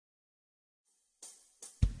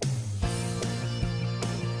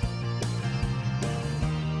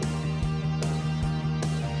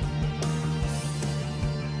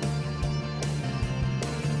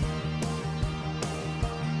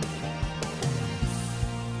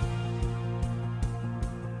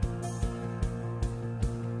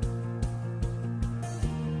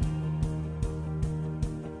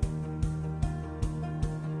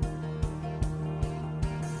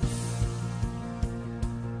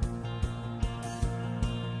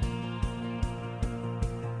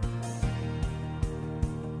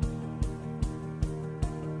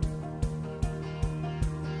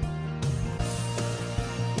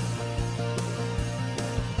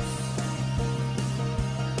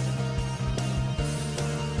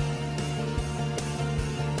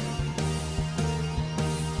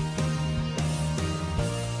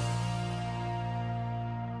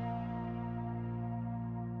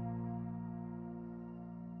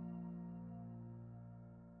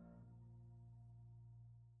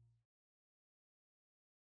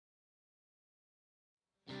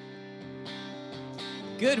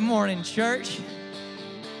Good morning, church.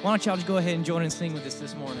 Why don't y'all just go ahead and join and sing with us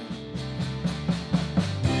this morning?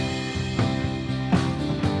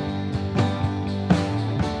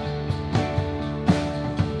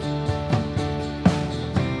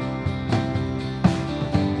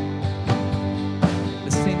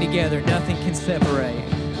 Let's sing together. Nothing can separate.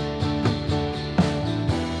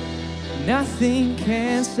 Nothing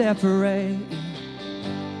can separate.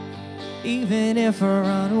 Even if I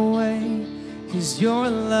run away, 'cause your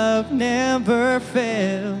love never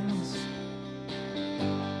fails.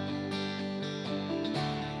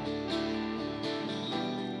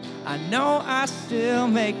 I know I still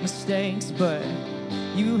make mistakes, but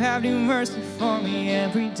you have new mercy for me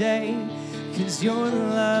every day, 'cause your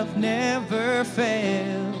love never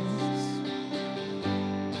fails.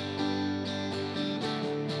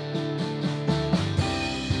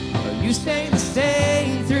 You stay the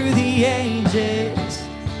same through the ages.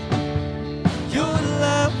 Your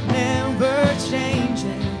love never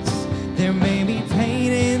changes. There may be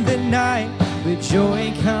pain in the night, but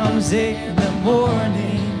joy comes in the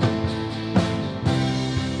morning.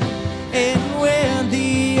 And when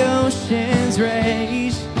the oceans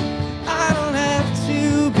rage, I don't have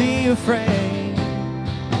to be afraid,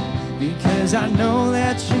 because I know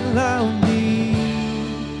that you love me,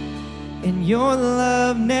 and your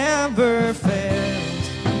love never fails.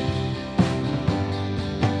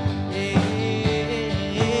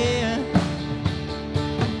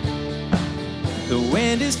 The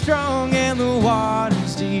wind is strong and the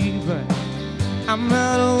water's deep, but I'm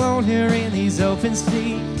not alone here in these open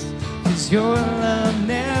seas, 'cause your love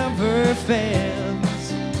never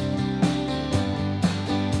fails.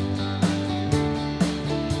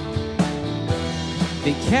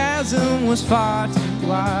 The chasm was far too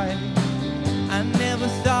wide. I never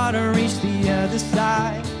thought I'd reach the other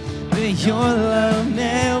side, but your love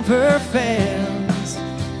never fails.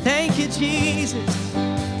 Thank you, Jesus.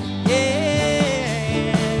 Yeah.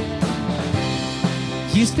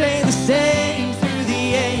 You stay the same through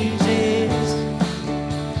the ages.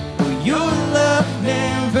 Your love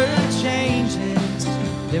never changes.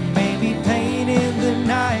 There may be pain in the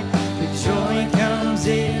night, but joy comes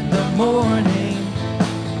in the morning.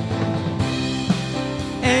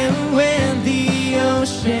 And when the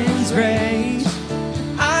oceans rage,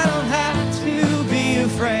 I don't have to be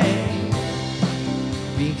afraid,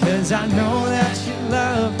 because I know that you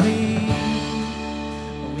love me.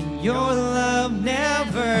 Your love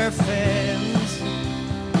never fails.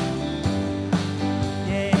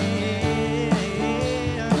 Yeah.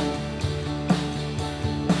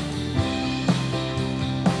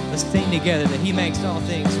 Let's sing together that He makes all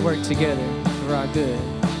things work together for our good.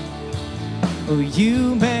 Oh,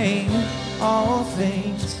 you make all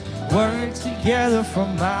things work together for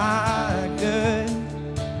my good.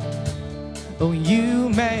 Oh, you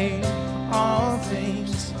make all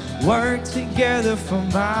things work together for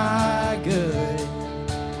my good.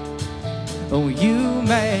 Oh, you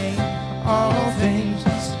make all things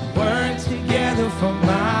work together for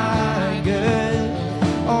my good.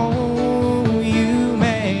 Oh, you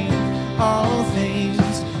make all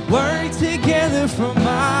things work together for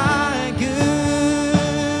my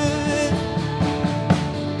good.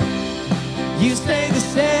 You stay the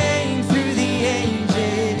same through the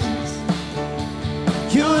ages.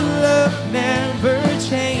 Your love never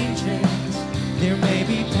changes. There may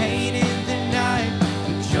be pain in the night,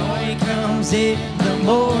 but joy comes in the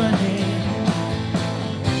morning.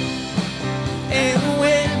 And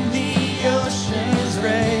when the oceans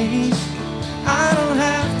rage, I don't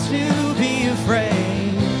have to be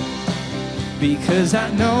afraid, because I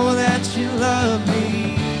know that you love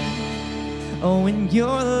me. Oh, and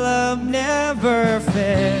your love never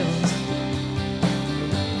fails.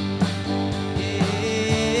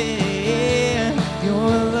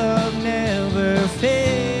 Your love never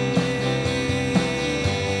fails.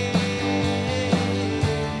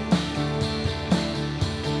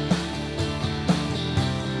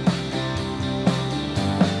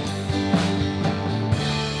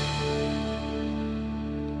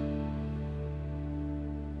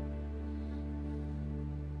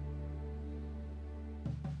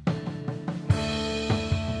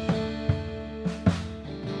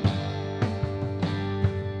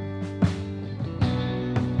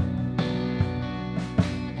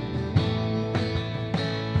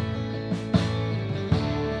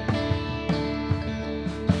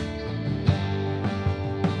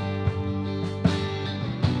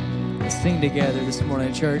 Sing together this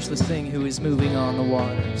morning, church. Let's sing Who is Moving on the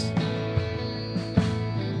Waters.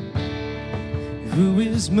 Who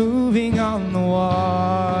is moving on the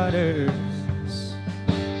waters?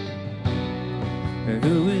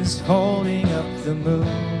 Who is holding up the moon?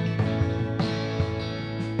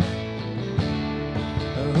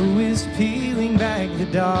 Who is peeling back the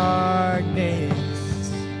darkness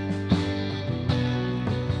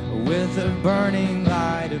with a burning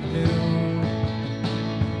light of noon?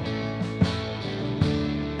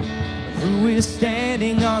 Who is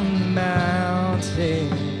standing on the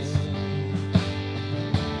mountains?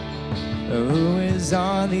 Who is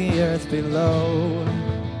on the earth below?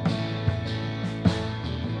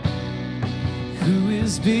 Who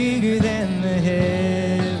is bigger than the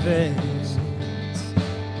heavens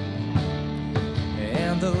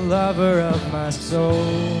and the lover of my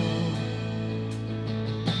soul?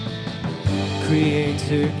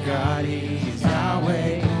 Creator God, He is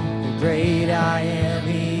Yahweh. The great I am,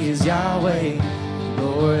 He is Yahweh.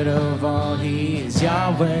 Lord of all, He is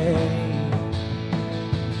Yahweh.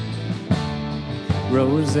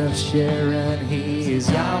 Rose of Sharon, He is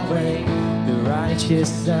Yahweh. The righteous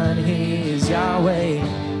Son, He is Yahweh.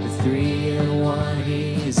 The three in one,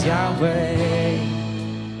 He is Yahweh.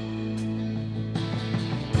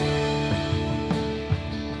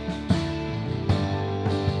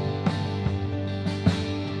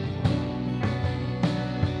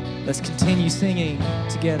 Let's continue singing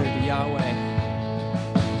together to Yahweh.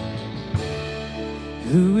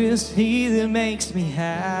 Who is He that makes me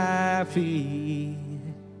happy?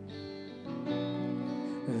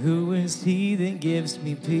 Who is He that gives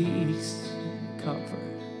me peace, comfort?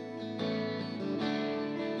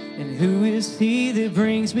 And who is He that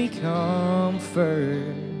brings me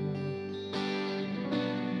comfort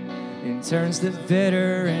and turns the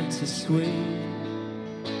bitter into sweet?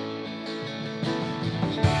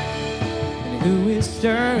 And who is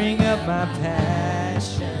stirring up my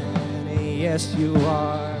passion? Yes, you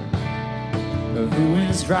are. Who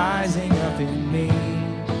is rising up in me?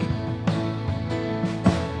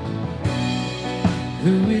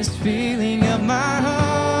 Who is filling up my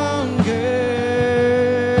hunger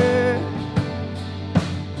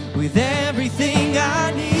with everything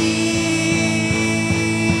I need?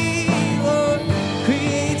 Lord,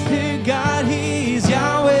 Creator God, He is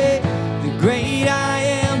Yahweh. The great I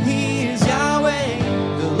am, He is Yahweh.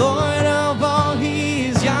 The Lord of all, He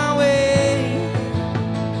is Yahweh.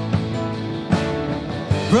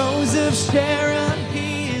 Rose of Sharon,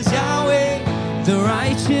 He is Yahweh. The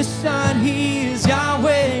righteous Son, He is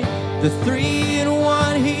Yahweh. The three in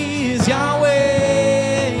one, He is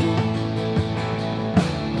Yahweh.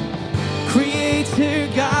 Creator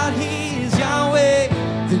God, He is Yahweh.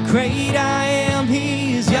 The great I am,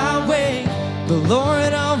 He is Yahweh. The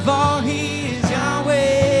Lord of all, He is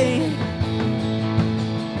Yahweh.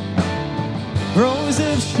 Rose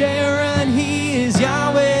of Sharon, He is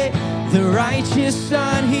Yahweh. The righteous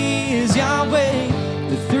Son, He is Yahweh.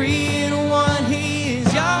 The three in one, He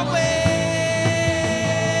is Yahweh.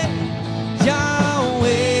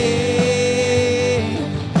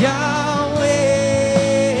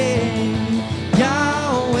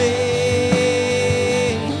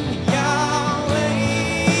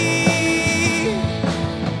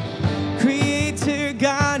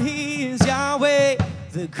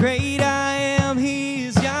 Great I am, He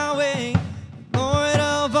is Yahweh. Lord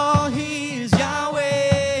of all, He is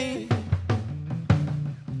Yahweh.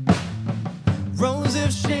 Rose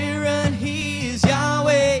of Sharon, He is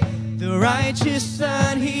Yahweh. The righteous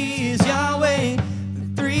Son, He is Yahweh. The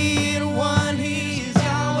three in one, He is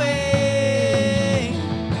Yahweh.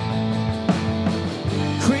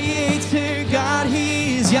 Creator God,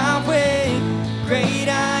 He is Yahweh. Great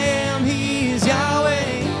I am, He is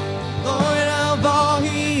Yahweh. Lord of all,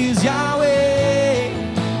 He is Yahweh.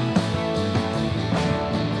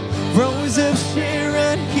 Rose of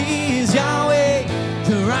Sharon, He is Yahweh.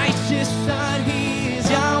 The righteous Son, He is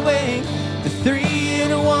Yahweh. The three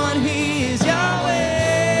in one, He is Yahweh.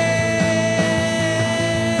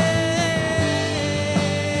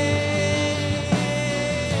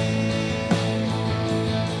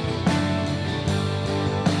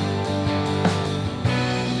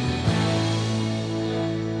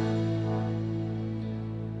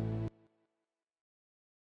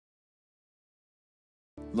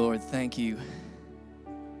 Lord, thank you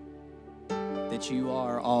that you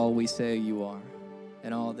are all we say you are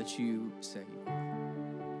and all that you say you are.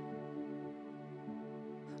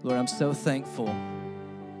 Lord, I'm so thankful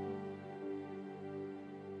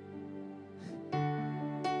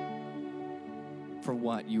for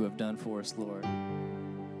what you have done for us, Lord.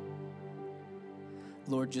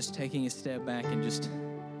 Lord, just taking a step back and just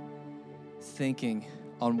thinking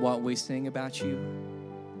on what we sing about you.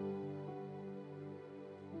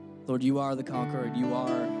 Lord, you are the conqueror. You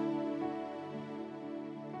are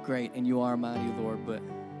great and you are mighty, Lord, but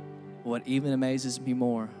What even amazes me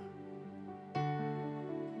more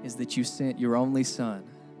is that you sent your only Son,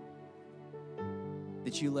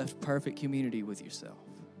 that you left perfect community with yourself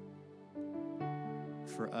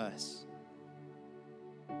for us.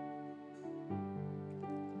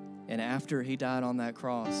 And after he died on that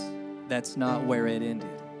cross, that's not where it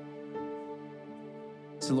ended.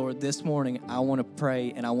 So Lord, this morning I want to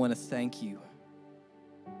pray and I want to thank you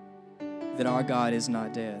that our God is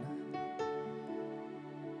not dead.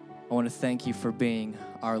 I want to thank you for being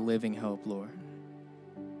our living hope, Lord.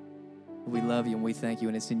 We love you and we thank you,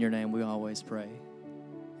 and it's in your name we always pray.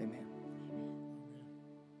 Amen.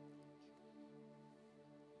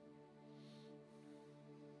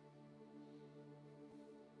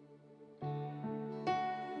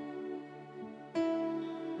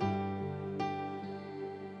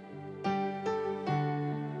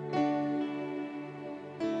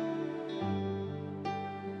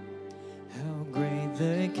 How great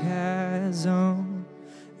the chasm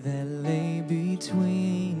that lay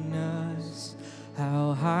between us,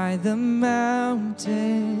 how high the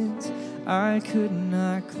mountains I could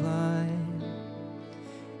not climb.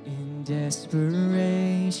 In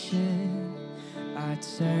desperation, I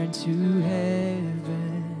turned to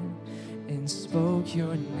heaven and spoke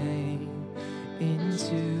your name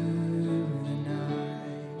into the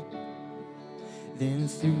night. Then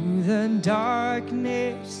through the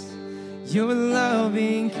darkness, your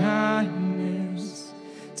loving kindness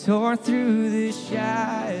tore through the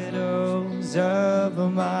shadows of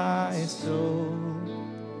my soul.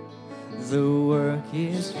 The work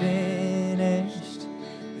is finished,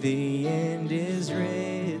 the end is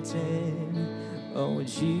written. Oh,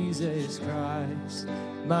 Jesus Christ,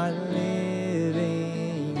 my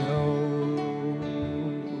living hope.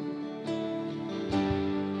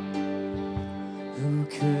 Who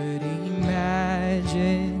could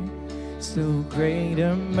imagine so great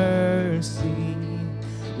a mercy?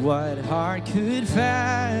 What heart could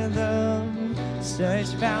fathom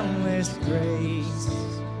such boundless grace?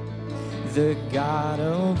 The God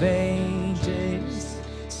of ages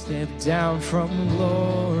stepped down from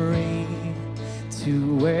glory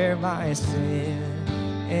to wear my sin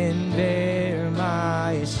and bear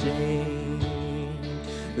my shame.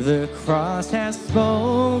 The cross has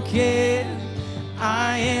spoken,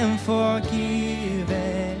 I am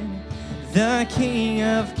forgiven. The King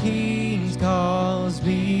of Kings calls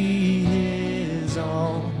me his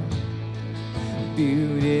own.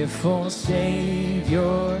 Beautiful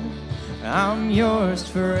Savior, I'm yours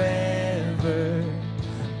forever.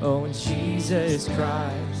 Oh, Jesus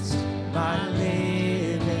Christ, my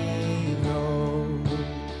living hope.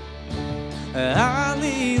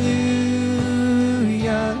 Hallelujah,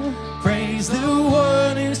 praise the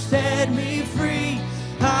one who set me free.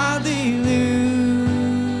 Hallelujah,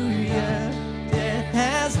 death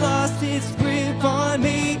has lost its grip on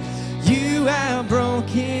me. You have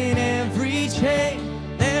broken every chain.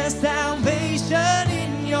 There's salvation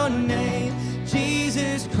in your name,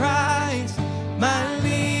 Jesus Christ, my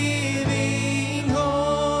living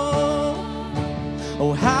hope.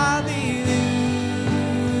 Oh, hallelujah,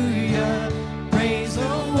 praise the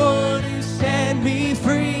one who set me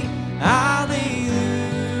free. Hallelujah,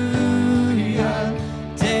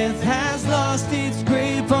 death has lost its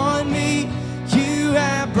grip on me. You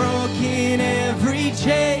have broken every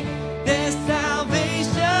chain. There's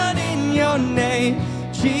salvation in your name,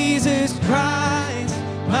 Jesus Christ,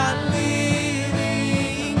 my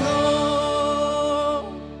living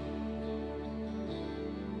hope.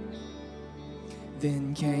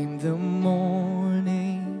 Then came the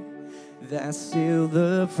morning that sealed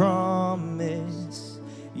the promise.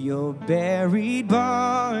 Your buried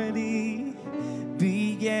body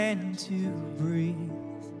began to breathe.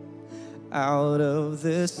 Out of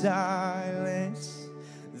the silence,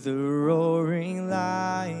 the roaring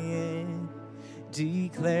lion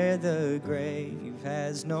declared the grave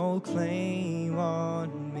has no claim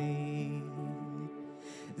on me.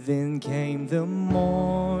 Then came the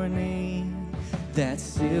morning that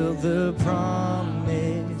sealed the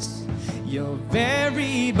promise. Your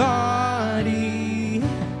very body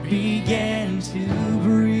began to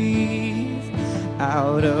breathe.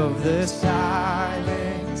 Out of the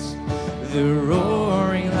silence, the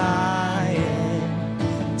roaring lion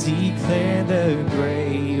declared the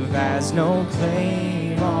grave has no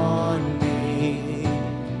claim on me.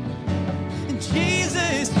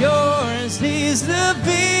 Jesus, yours is the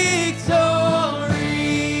victory.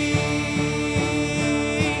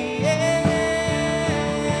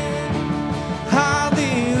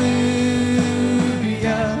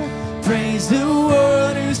 Hallelujah, praise the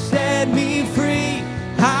one who set me free.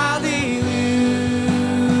 Hallelujah,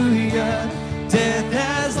 death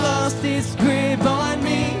has lost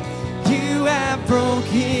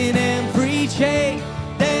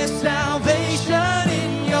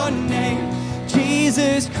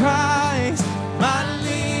Jesus Christ, my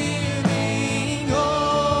living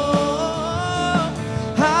hope.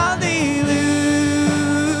 Hallelujah,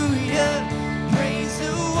 praise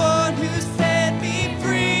the one who set me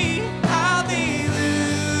free. Hallelujah,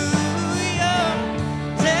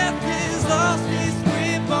 death has lost its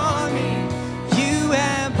grip on me. You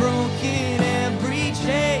have broken every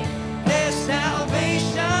chain. There's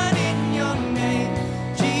salvation in your name,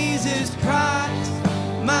 Jesus Christ,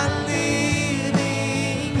 my living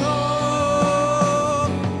hope.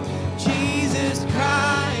 Jesus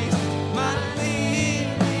Christ, my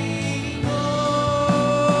living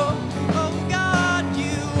hope. Oh God,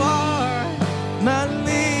 you are my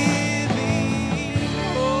living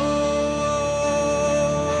hope.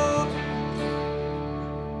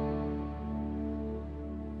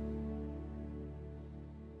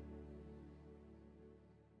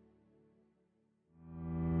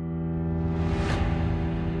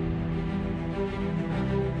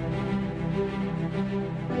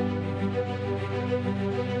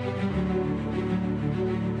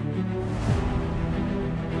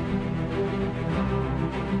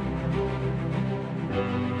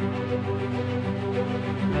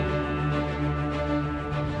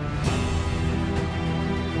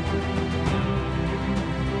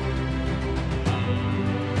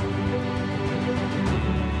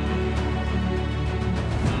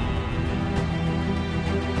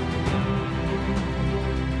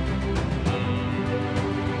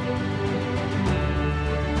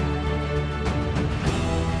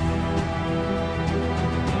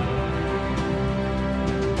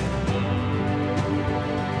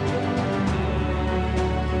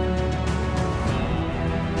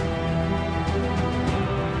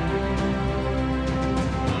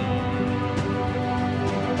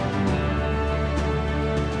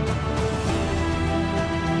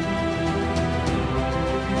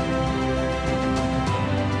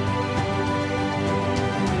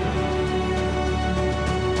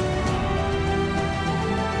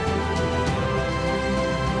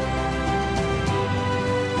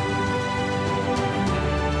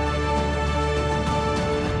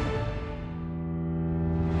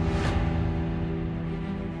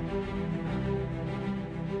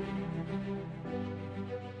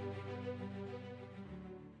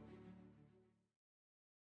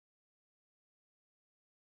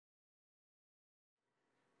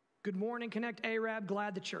 Good morning, Connect ARAB.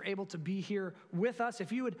 Glad that you're able to be here with us.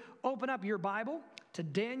 If you would open up your Bible to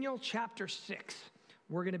Daniel chapter 6.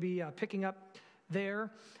 We're going to be picking up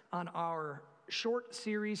there on our short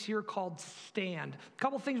series here called Stand. A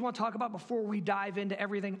couple things I want to talk about before we dive into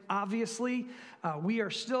everything. Obviously, we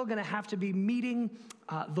are still going to have to be meeting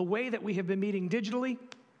the way that we have been meeting digitally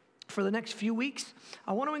for the next few weeks.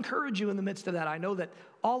 I want to encourage you in the midst of that. I know that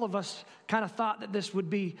all of us kind of thought that this would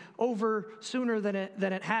be over sooner than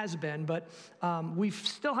it has been, but we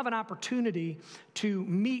still have an opportunity to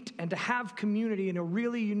meet and to have community in a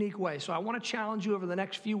really unique way. So I want to challenge you over the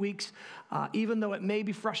next few weeks, even though it may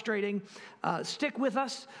be frustrating, stick with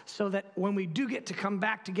us so that when we do get to come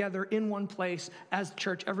back together in one place as the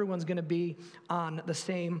church, everyone's going to be on the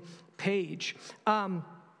same page.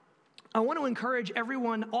 I want to encourage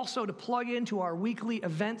everyone also to plug into our weekly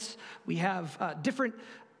events. We have different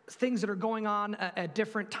things that are going on at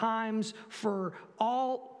different times for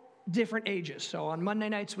all different ages. So on Monday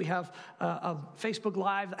nights, we have a Facebook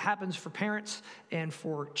Live that happens for parents and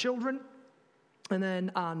for children. And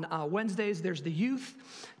then on Wednesdays, there's the youth.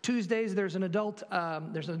 Tuesdays, there's an adult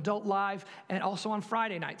live, and also on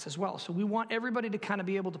Friday nights as well. So we want everybody to kind of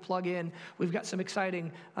be able to plug in. We've got some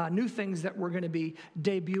exciting new things that we're going to be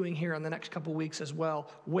debuting here in the next couple weeks as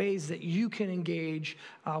well, ways that you can engage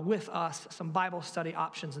with us, some Bible study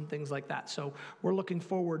options and things like that. So we're looking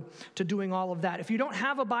forward to doing all of that. If you don't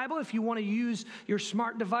have a Bible, if you want to use your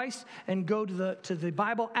smart device and go to the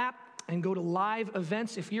Bible app, and go to live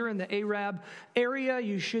events. If you're in the ARAB area,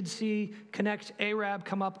 you should see Connect ARAB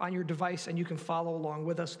come up on your device, and you can follow along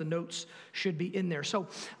with us. The notes should be in there. So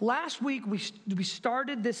last week, we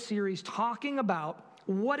started this series talking about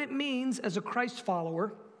what it means as a Christ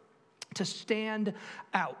follower to stand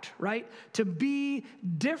out, right? To be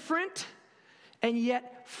different and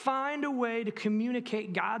yet find a way to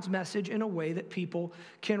communicate God's message in a way that people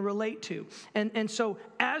can relate to. And so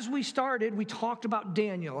as we started, we talked about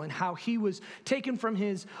Daniel and how he was taken from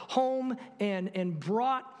his home and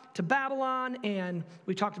brought to Babylon, and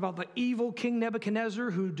we talked about the evil King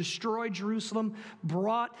Nebuchadnezzar who destroyed Jerusalem,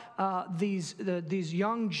 brought these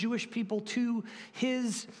young Jewish people to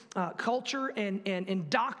his culture and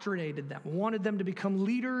indoctrinated them, wanted them to become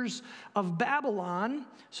leaders of Babylon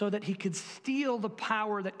so that he could steal the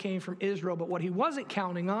power that came from Israel. But what he wasn't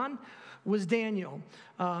counting on was Daniel,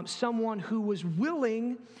 someone who was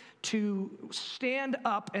willing to stand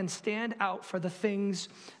up and stand out for the things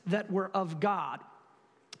that were of God.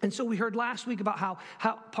 And so we heard last week about how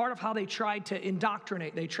part of how they tried to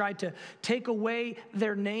indoctrinate, they tried to take away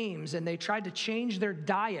their names and they tried to change their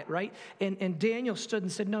diet, right? And Daniel stood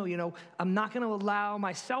and said, no, I'm not going to allow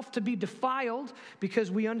myself to be defiled, because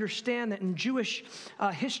we understand that in Jewish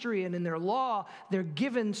history and in their law, they're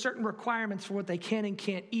given certain requirements for what they can and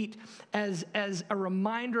can't eat as a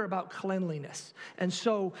reminder about cleanliness. And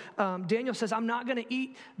so Daniel says, I'm not going to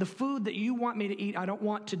eat the food that you want me to eat. I don't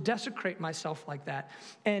want to desecrate myself like that.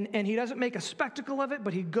 And he doesn't make a spectacle of it,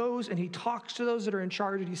 but he goes and he talks to those that are in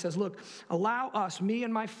charge, and he says, look, allow us, me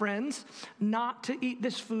and my friends, not to eat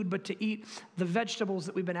this food, but to eat the vegetables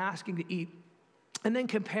that we've been asking to eat. And then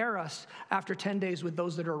compare us after 10 days with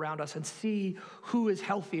those that are around us and see who is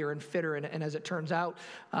healthier and fitter. And as it turns out,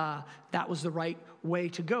 that was the right way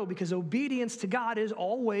to go, because obedience to God is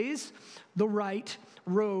always the right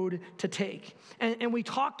road to take. And we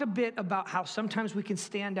talked a bit about how sometimes we can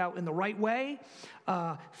stand out in the right way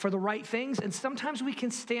for the right things, and sometimes we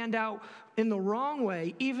can stand out in the wrong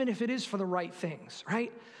way, even if it is for the right things,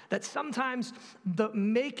 right? That sometimes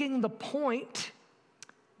making the point,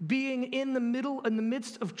 being in the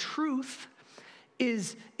midst of truth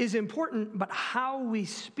is important, but how we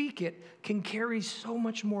speak it can carry so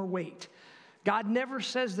much more weight. God never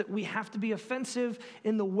says that we have to be offensive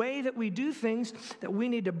in the way that we do things, that we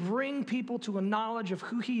need to bring people to a knowledge of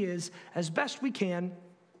who he is as best we can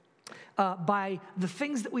by the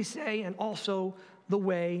things that we say and also the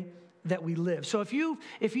way that we live. So if you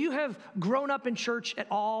have grown up in church at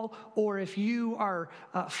all, or if you are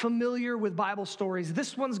familiar with Bible stories,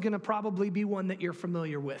 this one's going to probably be one that you're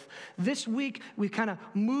familiar with. This week, we kind of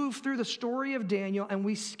move through the story of Daniel, and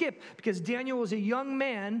we skip, because Daniel was a young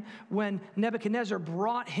man when Nebuchadnezzar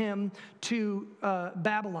brought him to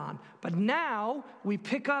Babylon. But now we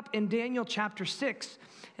pick up in Daniel chapter 6,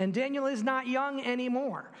 and Daniel is not young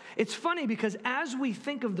anymore. It's funny, because as we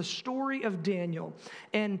think of the story of Daniel,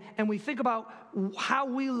 and we think about how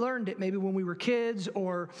we learned it, maybe when we were kids,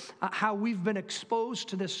 or how we've been exposed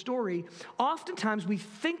to this story, oftentimes we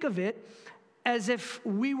think of it as if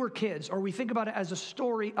we were kids, or we think about it as a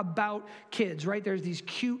story about kids, right? There's these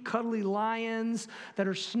cute, cuddly lions that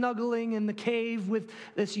are snuggling in the cave with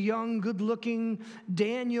this young, good-looking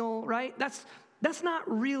Daniel, right? That's not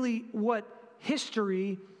really what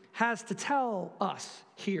history has to tell us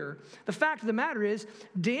here. The fact of the matter is,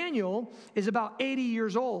 Daniel is about 80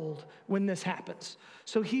 years old when this happens.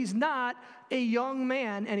 So he's not a young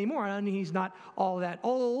man anymore. I mean, he's not all that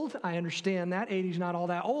old. I understand that. 80's not all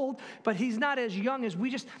that old. But he's not as young as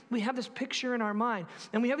we have this picture in our mind.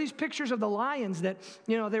 And we have these pictures of the lions that,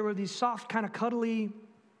 they were these soft, kind of cuddly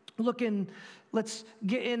looking, let's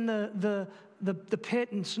get in the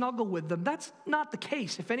pit and snuggle with them. That's not the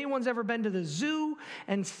case. If anyone's ever been to the zoo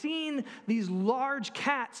and seen these large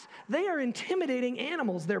cats, they are intimidating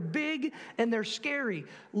animals. They're big and they're scary.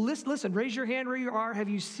 Listen, raise your hand where you are. Have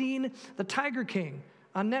you seen The Tiger King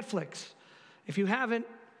on Netflix? If you haven't,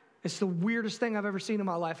 it's the weirdest thing I've ever seen in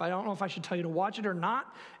my life. I don't know if I should tell you to watch it or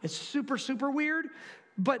not. It's super, super weird,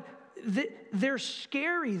 but they're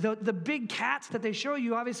scary. The big cats that they show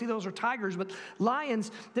you, obviously those are tigers, but lions,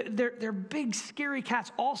 they're big, scary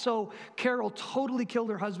cats. Also, Carol totally killed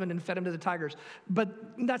her husband and fed him to the tigers.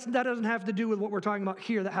 But that doesn't have to do with what we're talking about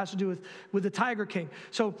here. That has to do with the Tiger King.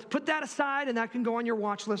 So put that aside, and that can go on your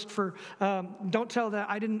watch list for, don't tell that,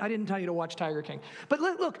 I didn't tell you to watch Tiger King. But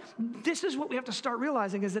look, this is what we have to start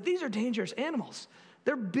realizing, is that these are dangerous animals.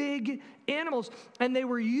 They're big animals, and they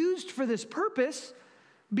were used for this purpose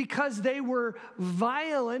because they were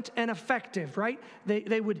violent and effective, right?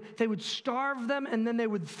 They would starve them, and then they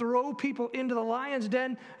would throw people into the lion's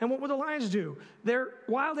den. And what would the lions do? They're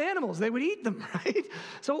wild animals. They would eat them, right?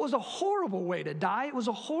 So it was a horrible way to die. It was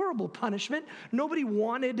a horrible punishment. Nobody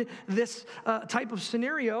wanted this type of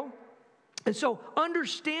scenario. And so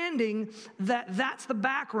understanding that that's the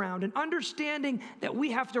background, and understanding that we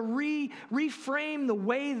have to reframe the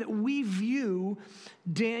way that we view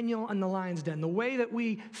Daniel and the lion's den, the way that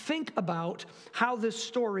we think about how this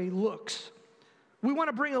story looks. We want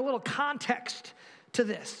to bring a little context to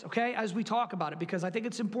this, okay, as we talk about it, because I think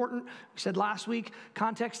it's important. We said last week,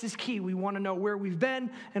 context is key. We want to know where we've been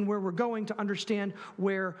and where we're going to understand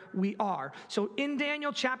where we are. So in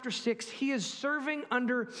Daniel chapter 6, he is serving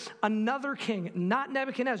under another king, not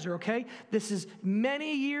Nebuchadnezzar, okay? This is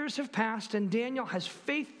many years have passed, and Daniel has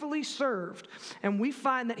faithfully served. And we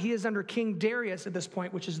find that he is under King Darius at this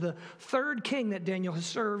point, which is the third king that Daniel has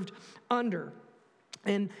served under.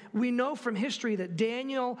 And we know from history that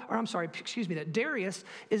that Darius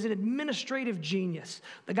is an administrative genius.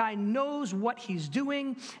 The guy knows what he's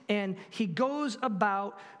doing, and he goes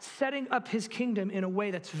about setting up his kingdom in a way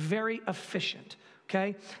that's very efficient.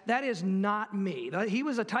 Okay? That is not me. He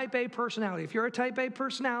was a type A personality. If you're a type A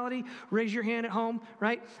personality, raise your hand at home,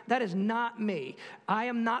 right? That is not me. I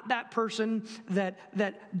am not that person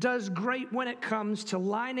that does great when it comes to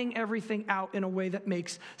lining everything out in a way that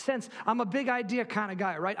makes sense. I'm a big idea kind of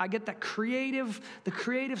guy, right? I get the creative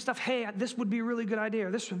stuff. Hey, this would be a really good idea,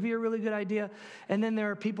 or this would be a really good idea. And then there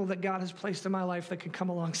are people that God has placed in my life that can come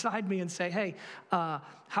alongside me and say, hey,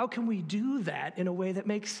 how can we do that in a way that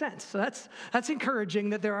makes sense? So that's encouraging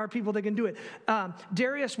that there are people that can do it.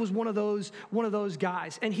 Darius was one of those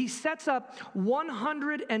guys, and he sets up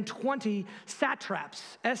 120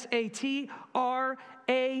 satraps, S-A-T-R-A-P-S.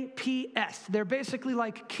 They're basically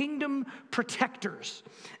like kingdom protectors,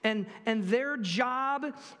 and their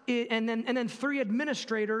job and then 3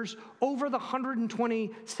 administrators over the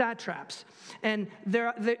 120 satraps. And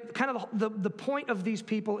they're kind of the point of these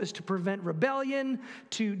people is to prevent rebellion,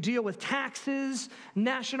 to deal with taxes,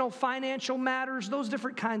 national financial matters, those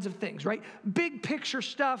different kinds of things, right? Big picture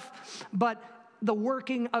stuff, but the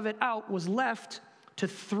working of it out was left to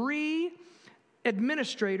 3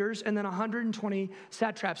 administrators and then 120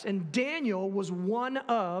 satraps. And Daniel was one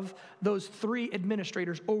of those 3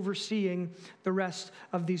 administrators overseeing the rest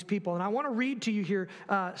of these people. And I want to read to you here,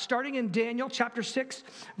 starting in Daniel chapter 6,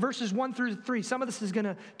 verses 1 through 3. Some of this is going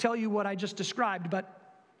to tell you what I just described, but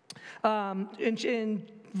in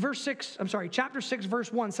chapter 6,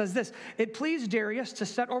 verse 1 says this: "It pleased Darius to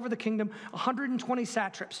set over the kingdom 120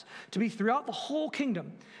 satraps, to be throughout the whole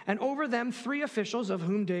kingdom, and over them 3 officials, of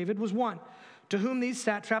whom David was one, to whom these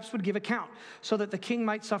satraps would give account, so that the king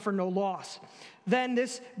might suffer no loss. Then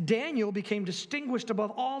this Daniel became distinguished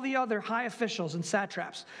above all the other high officials and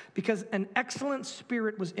satraps, because an excellent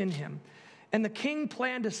spirit was in him. And the king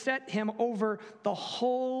planned to set him over the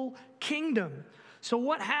whole kingdom." So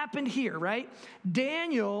what happened here, right?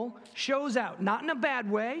 Daniel shows out, not in a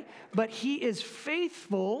bad way, but he is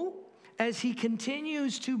faithful as he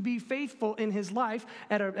continues to be faithful in his life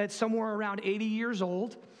at somewhere around 80 years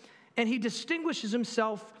old. And he distinguishes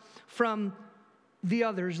himself from the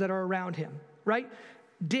others that are around him, right?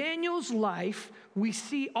 Daniel's life, we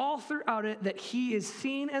see all throughout it that he is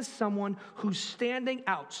seen as someone who's standing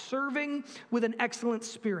out, serving with an excellent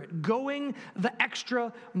spirit, going the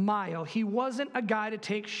extra mile. He wasn't a guy to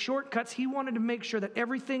take shortcuts. He wanted to make sure that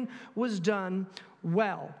everything was done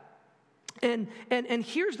well. And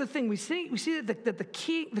here's the thing. We see that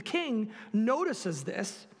the king notices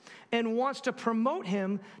this and wants to promote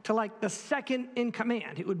him to like the second in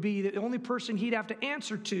command. It would be the only person he'd have to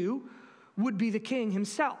answer to would be the king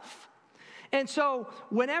himself. And so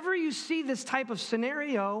whenever you see this type of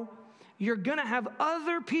scenario, you're going to have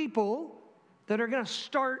other people that are going to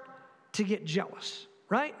start to get jealous,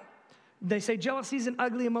 right? They say jealousy is an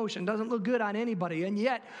ugly emotion, doesn't look good on anybody, and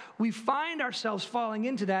yet we find ourselves falling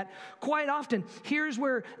into that quite often. Here's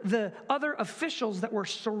where the other officials that were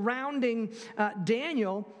surrounding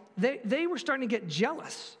Daniel, they were starting to get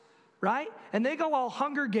jealous, right? And they go all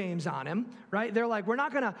Hunger Games on him, right? They're like, I'm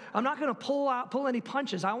not gonna pull any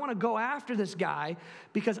punches. I want to go after this guy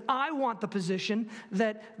because I want the position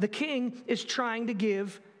that the king is trying to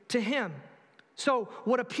give to him. So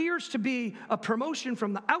what appears to be a promotion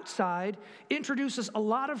from the outside introduces a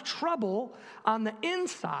lot of trouble on the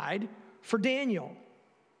inside for Daniel.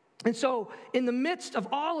 And so in the midst of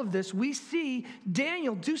all of this, we see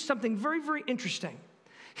Daniel do something very, very interesting.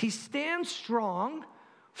 He stands strong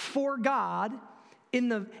for God in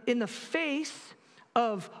the face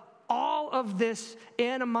of all of this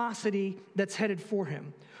animosity that's headed for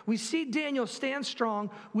him. We see Daniel stand strong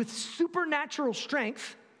with supernatural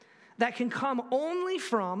strength that can come only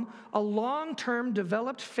from a long-term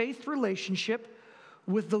developed faith relationship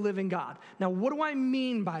with the living God. Now, what do I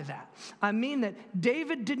mean by that? I mean that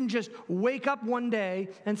David didn't just wake up one day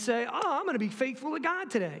and say, I'm going to be faithful to God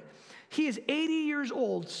today. He is 80 years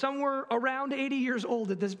old, somewhere around 80 years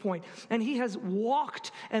old at this point, and he has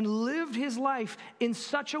walked and lived his life in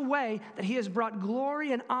such a way that he has brought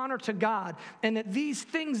glory and honor to God, and that these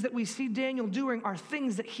things that we see Daniel doing are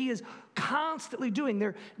things that he is constantly doing.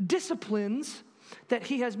 They're disciplines that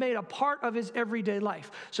he has made a part of his everyday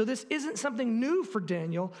life. So this isn't something new for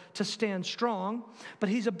Daniel to stand strong, but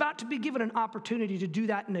he's about to be given an opportunity to do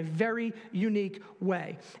that in a very unique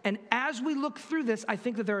way. And as we look through this, I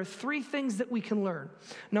think that there are three things that we can learn.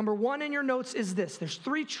 Number one in your notes is this. There's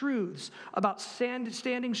three truths about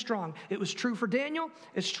standing strong. It was true for Daniel.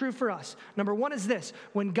 It's true for us. Number one is this.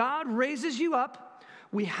 When God raises you up,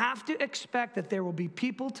 we have to expect that there will be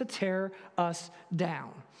people to tear us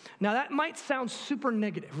down. Now, that might sound super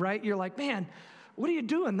negative, right? You're like, man, what are you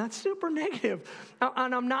doing? That's super negative.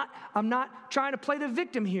 And I'm not trying to play the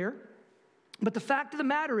victim here. But the fact of the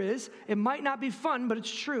matter is, it might not be fun, but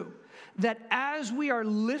it's true, that as we are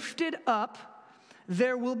lifted up,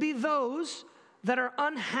 there will be those that are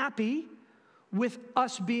unhappy with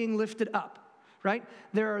us being lifted up. Right?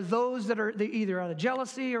 There are those that are either out of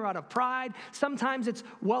jealousy or out of pride. Sometimes it's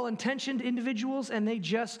well-intentioned individuals and they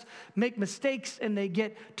just make mistakes and they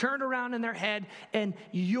get turned around in their head, and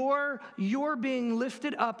your being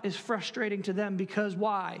lifted up is frustrating to them because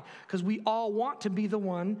why? Because we all want to be the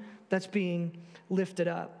one that's being lifted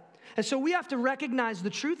up. And so we have to recognize the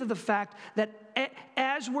truth of the fact that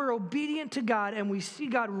as we're obedient to God and we see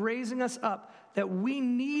God raising us up, that we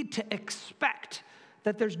need to expect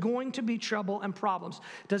that there's going to be trouble and problems.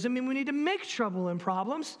 Doesn't mean we need to make trouble and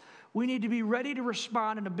problems. We need to be ready to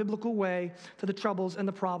respond in a biblical way to the troubles and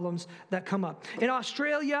the problems that come up. In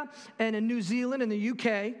Australia and in New Zealand and the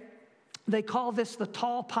UK, they call this the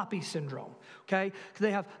tall poppy syndrome, okay? They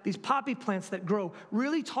have these poppy plants that grow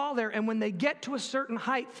really tall there, and when they get to a certain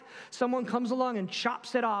height, someone comes along and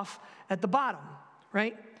chops it off at the bottom,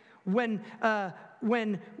 right? When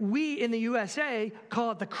we in the USA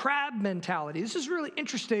call it the crab mentality. This is really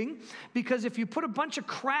interesting because if you put a bunch of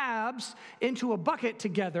crabs into a bucket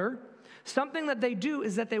together, something that they do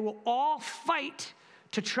is that they will all fight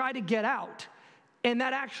to try to get out. And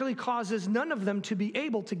that actually causes none of them to be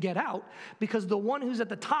able to get out because the one who's at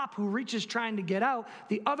the top who reaches trying to get out,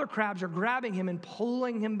 the other crabs are grabbing him and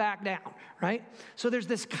pulling him back down, right? So there's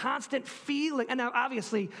this constant feeling. And now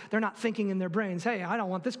obviously they're not thinking in their brains, hey, I don't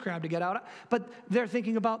want this crab to get out. But they're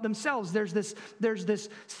thinking about themselves. There's this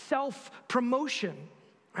self-promotion,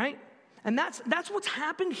 right? And that's what's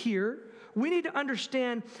happened here. We need to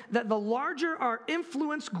understand that the larger our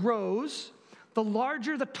influence grows, the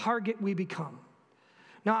larger the target we become.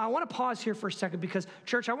 Now, I want to pause here for a second because,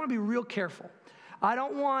 church, I want to be real careful. I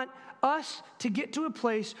don't want us to get to a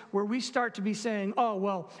place where we start to be saying, oh,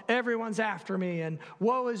 well, everyone's after me and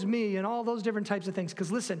woe is me and all those different types of things.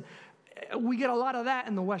 Because, listen, we get a lot of that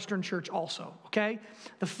in the Western church also, okay?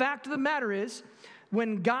 The fact of the matter is,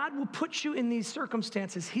 when God will put you in these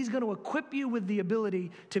circumstances, he's going to equip you with the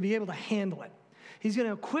ability to be able to handle it. He's going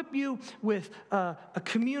to equip you with a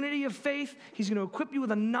community of faith. He's going to equip you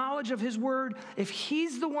with a knowledge of his word. If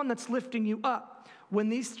he's the one that's lifting you up, when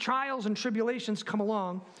these trials and tribulations come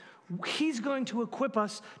along, he's going to equip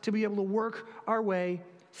us to be able to work our way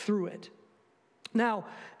through it. Now,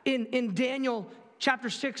 in Daniel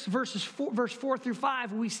chapter 6, verse 4 through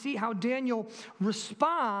 5, we see how Daniel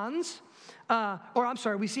responds.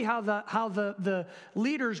 We see how the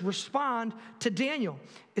leaders respond to Daniel.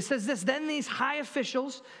 It says this, then these high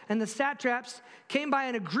officials and the satraps came by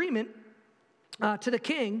an agreement to the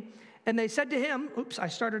king, and they said to him, oops, I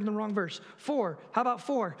started in the wrong verse. 4, how about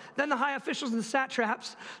 4? Then the high officials and the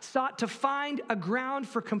satraps sought to find a ground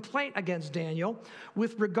for complaint against Daniel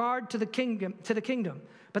with regard to the kingdom.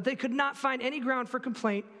 But they could not find any ground for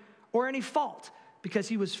complaint or any fault, because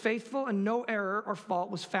he was faithful and no error or fault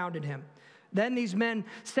was found in him. Then these men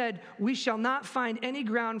said, we shall not find any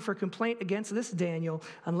ground for complaint against this Daniel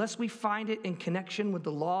unless we find it in connection with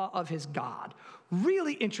the law of his God.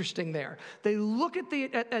 Really interesting there. They look at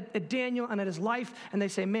Daniel and at his life and they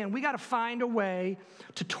say, man, we got to find a way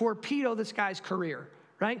to torpedo this guy's career,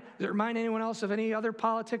 right? Does it remind anyone else of any other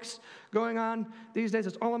politics going on these days?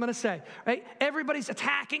 That's all I'm going to say, right? Everybody's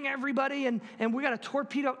attacking everybody and we got to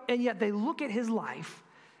torpedo, and yet they look at his life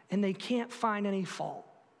and they can't find any fault.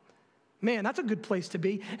 Man, that's a good place to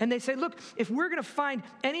be. And they say, look, if we're going to find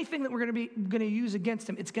anything that we're going to use against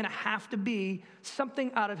him, it's going to have to be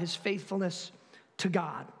something out of his faithfulness to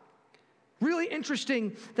God. Really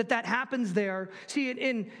interesting that happens there. See,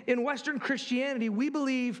 in Western Christianity, we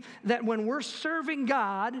believe that when we're serving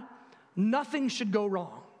God, nothing should go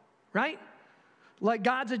wrong, right? Like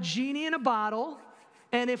God's a genie in a bottle,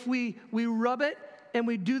 and if we rub it and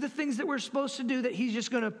we do the things that we're supposed to do, that he's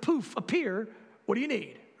just going to poof, appear. What do you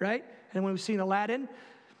need, right? And when we've seen Aladdin,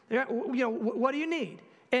 what do you need?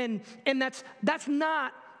 And that's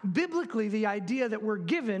not biblically the idea that we're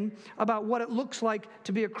given about what it looks like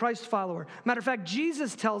to be a Christ follower. Matter of fact,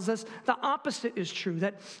 Jesus tells us the opposite is true,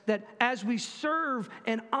 that as we serve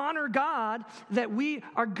and honor God, that we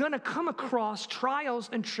are going to come across trials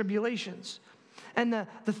and tribulations. And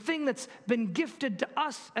the thing that's been gifted to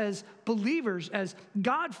us as believers, as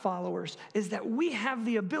God followers, is that we have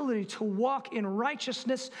the ability to walk in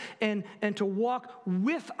righteousness and to walk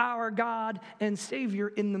with our God and Savior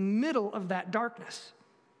in the middle of that darkness.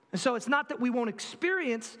 And so it's not that we won't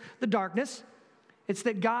experience the darkness, it's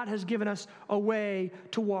that God has given us a way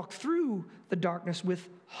to walk through the darkness with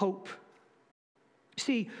hope.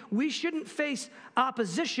 See, we shouldn't face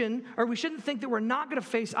opposition, or we shouldn't think that we're not going to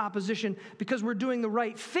face opposition because we're doing the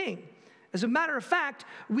right thing. As a matter of fact,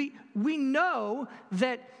 we know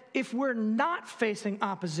that if we're not facing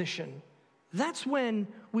opposition, that's when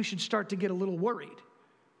we should start to get a little worried,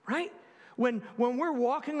 right? When we're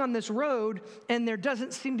walking on this road and there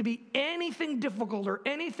doesn't seem to be anything difficult or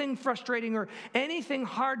anything frustrating or anything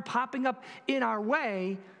hard popping up in our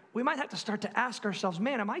way, we might have to start to ask ourselves,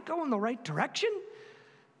 man, am I going the right direction?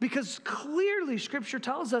 Because clearly Scripture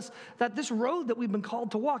tells us that this road that we've been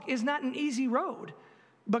called to walk is not an easy road,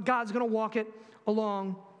 but God's going to walk it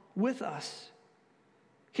along with us.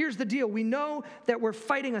 Here's the deal. We know that we're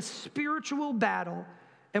fighting a spiritual battle,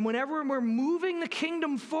 and whenever we're moving the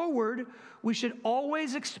kingdom forward, we should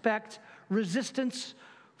always expect resistance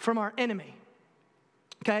from our enemy.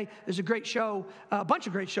 Okay, there's a great show, a bunch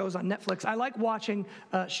of great shows on Netflix. I like watching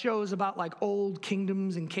shows about like old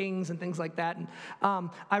kingdoms and kings and things like that. And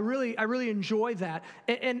I really enjoy that.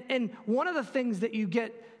 And one of the things that you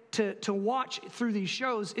get to watch through these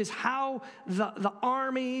shows is how the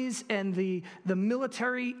armies and the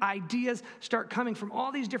military ideas start coming from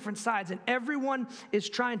all these different sides, and everyone is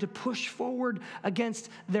trying to push forward against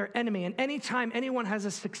their enemy. And anytime anyone has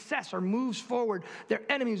a success or moves forward, their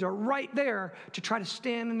enemies are right there to try to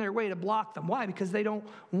stand in their way to block them. Why? Because they don't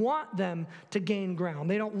want them to gain ground.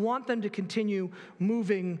 They don't want them to continue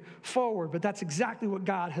moving forward. But that's exactly what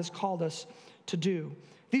God has called us to do.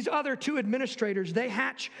 These other two administrators, they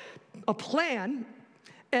hatch a plan,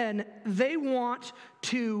 and they want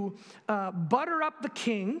to butter up the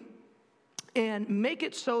king and make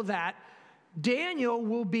it so that Daniel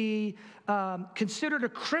will be considered a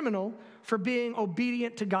criminal for being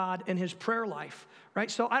obedient to God in his prayer life, right?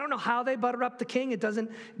 So I don't know how they butter up the king. It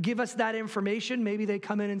doesn't give us that information. Maybe they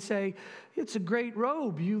come in and say, it's a great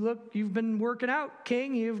robe. You've been working out,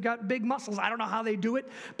 king. You've got big muscles. I don't know how they do it,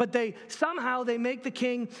 but somehow they make the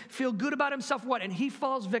king feel good about himself. What? And he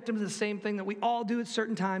falls victim to the same thing that we all do at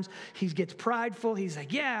certain times. He gets prideful. He's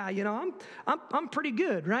like, yeah, I'm pretty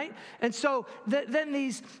good, right? And so then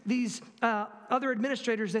these other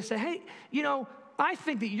administrators, they say, hey, I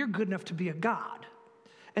think that you're good enough to be a god.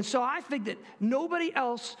 And so I think that nobody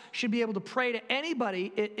else should be able to pray to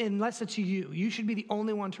anybody unless it's you. You should be the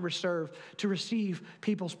only one to receive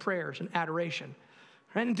people's prayers and adoration.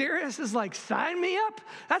 And Darius is like, sign me up.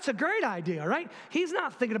 That's a great idea, right? He's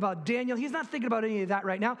not thinking about Daniel. He's not thinking about any of that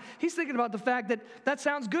right now. He's thinking about the fact that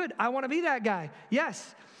sounds good. I want to be that guy.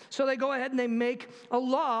 Yes. So they go ahead and they make a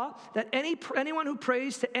law that anyone who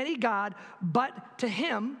prays to any god but to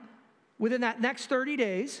him within that next 30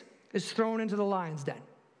 days is thrown into the lion's den.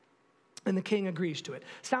 And the king agrees to it.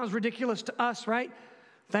 Sounds ridiculous to us, right?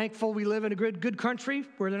 Thankful we live in a good country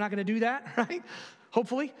where they're not going to do that, right?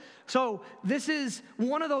 Hopefully. So this is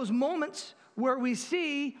one of those moments where we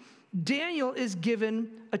see Daniel is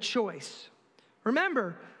given a choice.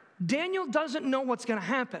 Remember, Daniel doesn't know what's going to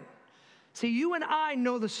happen. See, you and I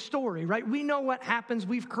know the story, right? We know what happens.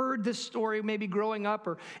 We've heard this story maybe growing up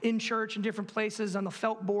or in church in different places on the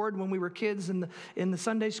felt board when we were kids in the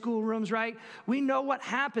Sunday school rooms, right? We know what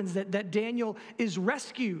happens, that Daniel is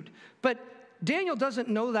rescued. But Daniel doesn't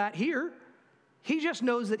know that here. He just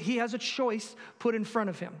knows that he has a choice put in front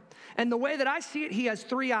of him. And the way that I see it, he has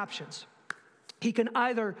three options. He can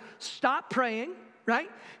either stop praying, right?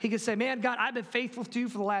 He could say, man, God, I've been faithful to you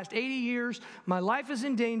for the last 80 years. My life is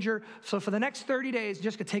in danger. So for the next 30 days,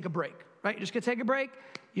 just gonna take a break, right? You're just gonna take a break.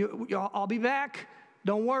 I'll be back.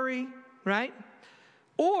 Don't worry, right?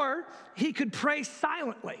 Or he could pray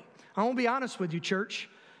silently. I won't be honest with you, church.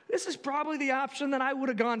 This is probably the option that I would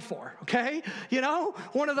have gone for, okay?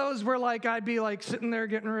 One of those where I'd be sitting there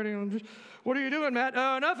getting ready and just, what are you doing, Matt?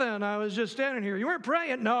 Oh, nothing. I was just standing here. You weren't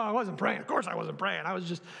praying? No, I wasn't praying. Of course I wasn't praying. I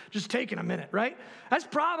was just taking a minute, right? That's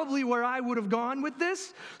probably where I would have gone with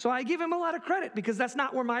this. So I give him a lot of credit because that's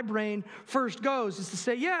not where my brain first goes, is to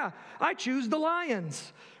say, yeah, I choose the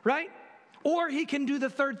lions, right? Or he can do the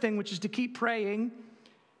third thing, which is to keep praying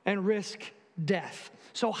and risk death.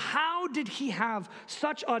 So how did he have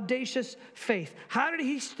such audacious faith? How did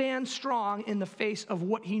he stand strong in the face of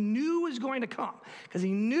what he knew was going to come? Because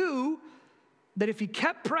he knew that if he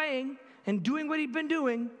kept praying and doing what he'd been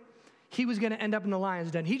doing, he was going to end up in the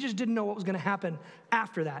lion's den. He just didn't know what was going to happen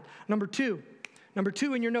after that. Number two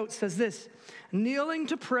in your notes says this: kneeling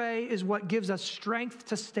to pray is what gives us strength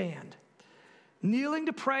to stand. Kneeling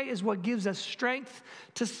to pray is what gives us strength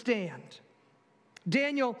to stand.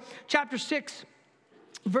 Daniel chapter 6,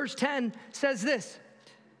 verse 10 says this: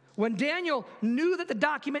 when Daniel knew that the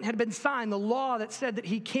document had been signed, the law that said that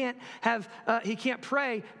he can't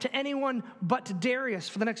pray to anyone but to Darius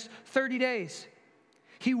for the next 30 days,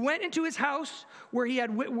 he went into his house where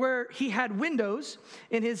he had windows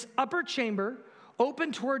in his upper chamber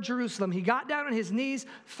open toward Jerusalem. He got down on his knees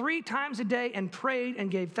 3 times a day and prayed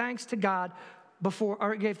and gave thanks to God before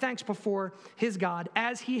his God,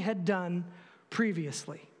 as he had done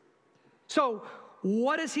previously. So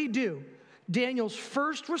what does he do? Daniel's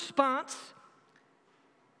first response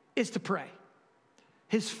is to pray.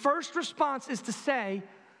 His first response is to say,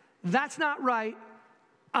 that's not right,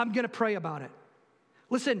 I'm going to pray about it.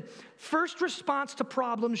 Listen, first response to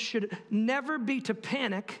problems should never be to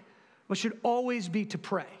panic, but should always be to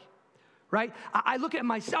pray, right? I look at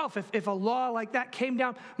myself, if a law like that came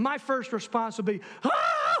down, my first response would be,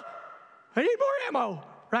 I need more ammo,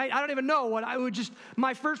 right? I don't even know what I would just,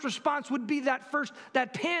 my first response would be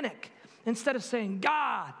that panic, instead of saying,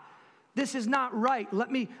 God, this is not right.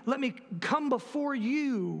 Let me come before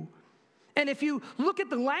you. And if you look at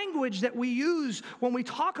the language that we use when we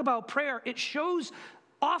talk about prayer, it shows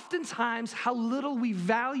oftentimes how little we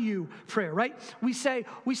value prayer, right? We say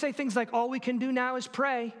things like, all we can do now is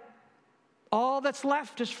pray. All that's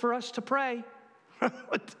left is for us to pray.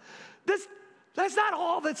 That's not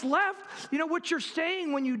all that's left. You know, what you're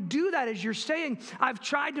saying when you do that is you're saying, I've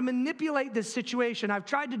tried to manipulate this situation. I've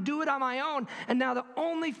tried to do it on my own, and now the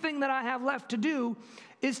only thing that I have left to do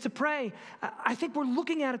is to pray. I think we're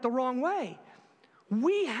looking at it the wrong way.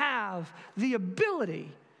 We have the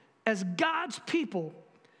ability as God's people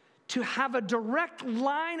to have a direct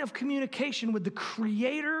line of communication with the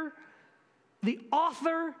Creator, the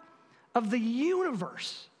author of the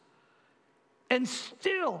universe. And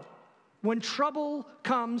still, when trouble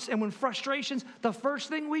comes and when frustrations, the first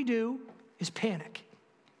thing we do is panic.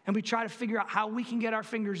 And we try to figure out how we can get our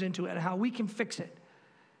fingers into it and how we can fix it.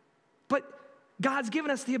 But God's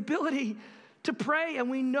given us the ability to pray, and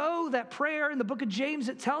we know that prayer in the book of James,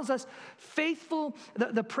 it tells us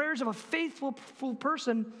the prayers of a faithful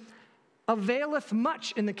person availeth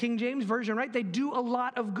much in the King James Version, right? They do a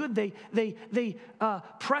lot of good. They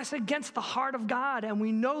press against the heart of God, and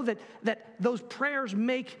we know that those prayers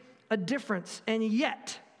make a difference. And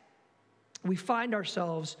yet, we find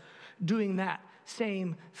ourselves doing that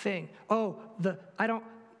same thing. I don't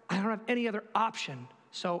have any other option,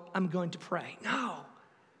 so I'm going to pray. No.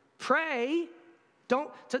 Pray.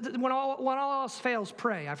 When all else fails,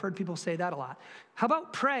 pray. I've heard people say that a lot. How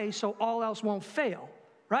about pray so all else won't fail,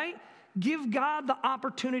 right? Give God the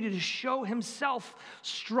opportunity to show himself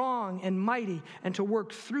strong and mighty and to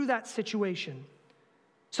work through that situation.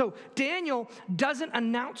 So Daniel doesn't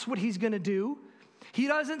announce what he's going to do. He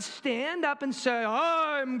doesn't stand up and say,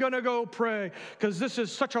 I'm going to go pray because this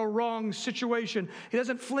is such a wrong situation. He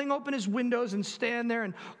doesn't fling open his windows and stand there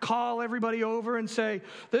and call everybody over and say,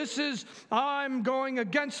 I'm going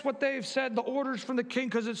against what they've said, the orders from the king,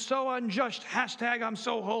 because it's so unjust. # I'm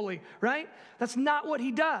so holy, right? That's not what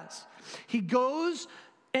he does. He goes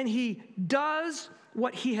and he does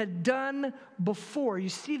what he had done before. You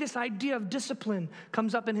see, this idea of discipline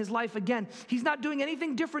comes up in his life again. He's not doing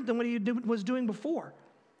anything different than what he was doing before.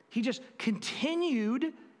 He just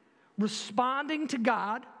continued responding to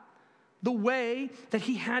God the way that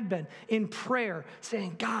he had been in prayer,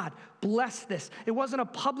 saying, God, bless this. It wasn't a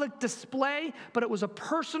public display, but it was a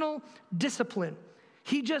personal discipline.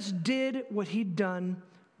 He just did what he'd done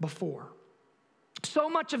before. So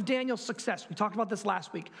much of Daniel's success, we talked about this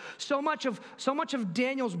last week, so much of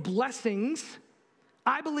Daniel's blessings,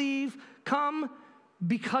 I believe, come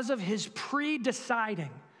because of his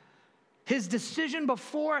pre-deciding, his decision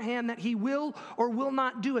beforehand that he will or will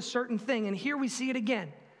not do a certain thing. And here we see it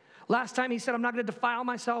again. Last time he said, I'm not going to defile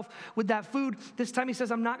myself with that food. This time he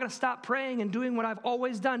says, I'm not going to stop praying and doing what I've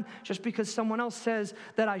always done just because someone else says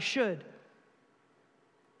that I should.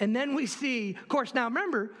 And then we see, of course, now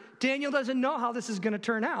remember, Daniel doesn't know how this is going to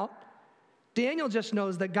turn out. Daniel just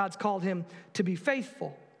knows that God's called him to be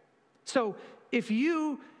faithful. So if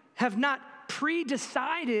you have not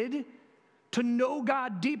pre-decided to know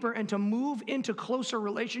God deeper and to move into closer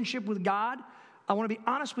relationship with God, I want to be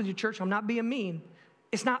honest with you, church. I'm not being mean.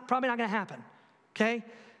 It's probably not going to happen. okay?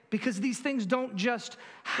 Because these things don't just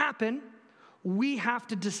happen. We have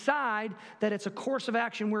to decide that it's a course of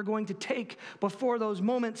action we're going to take before those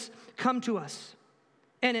moments come to us.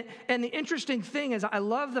 And the interesting thing is, I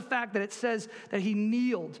love the fact that it says that he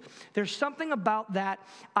kneeled. There's something about that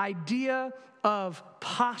idea of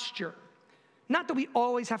posture. Not that we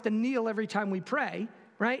always have to kneel every time we pray,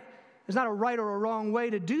 right? There's not a right or a wrong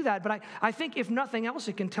way to do that, but I think if nothing else,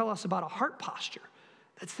 it can tell us about a heart posture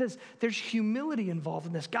that says there's humility involved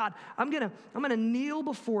in this. God, I'm gonna kneel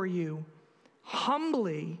before you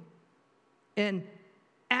humbly and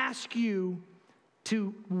ask you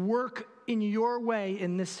to work in your way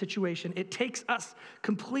in this situation. It takes us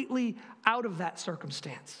completely out of that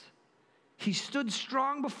circumstance. He stood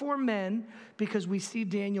strong before men because we see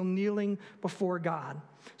Daniel kneeling before God.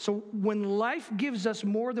 So when life gives us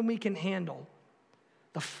more than we can handle,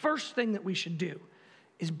 the first thing that we should do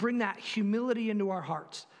is bring that humility into our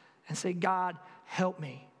hearts and say, God, help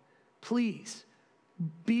me. Please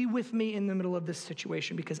be with me in the middle of this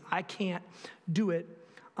situation because I can't do it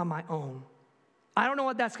on my own. I don't know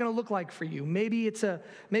what that's going to look like for you. Maybe it's a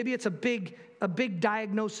big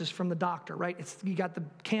diagnosis from the doctor, right? You got the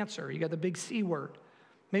cancer, you got the big C word.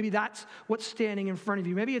 Maybe that's what's standing in front of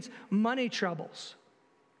you. Maybe it's money troubles.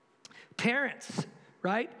 Parents,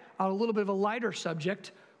 right? On a little bit of a lighter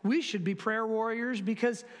subject, we should be prayer warriors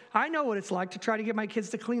because I know what it's like to try to get my kids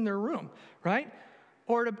to clean their room, right?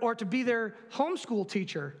 Or to be their homeschool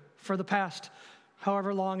teacher for the past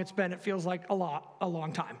however long it's been. It feels like a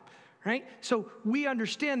long time. Right? So we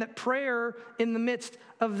understand that prayer in the midst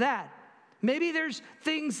of that. Maybe there's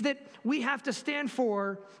things that we have to stand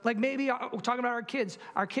for, like maybe we're talking about our kids.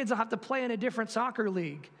 Our kids will have to play in a different soccer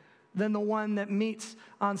league than the one that meets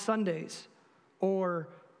on Sundays or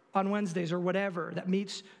on Wednesdays or whatever, that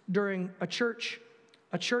meets during a church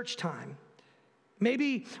time.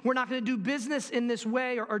 Maybe we're not going to do business in this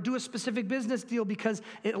way or do a specific business deal because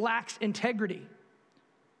it lacks integrity,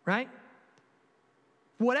 right?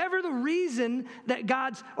 Whatever the reason that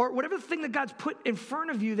whatever the thing that God's put in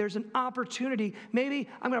front of you, there's an opportunity. Maybe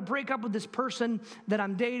I'm going to break up with this person that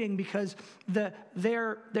I'm dating because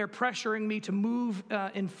they're pressuring me to move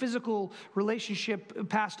in physical relationship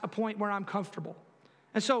past a point where I'm comfortable.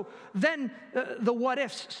 And so then the what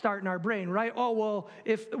ifs start in our brain, right? Oh, well,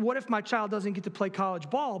 what if my child doesn't get to play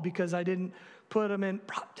college ball because I didn't put them in?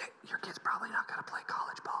 Your kid's probably not going to play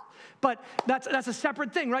college ball. But that's a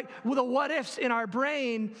separate thing, right? Well, the what ifs in our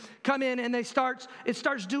brain come in and it starts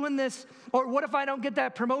doing this. Or what if I don't get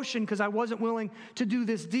that promotion because I wasn't willing to do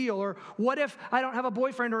this deal? Or what if I don't have a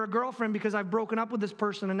boyfriend or a girlfriend because I've broken up with this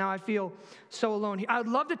person and now I feel so alone? I would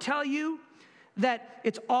love to tell you that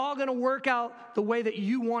it's all going to work out the way that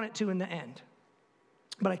you want it to in the end.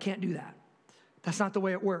 But I can't do that. That's not the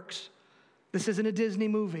way it works. This isn't a Disney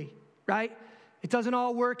movie, right? It doesn't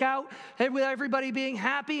all work out with everybody being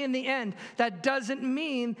happy in the end. That doesn't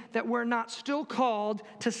mean that we're not still called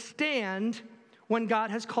to stand when God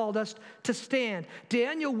has called us to stand.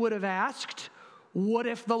 Daniel would have asked, what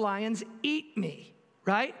if the lions eat me,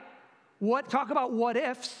 right? Talk about what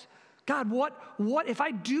ifs. God, what if I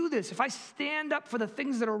do this? If I stand up for the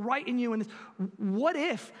things that are right in you, and what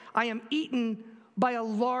if I am eaten by a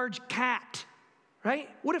large cat, right?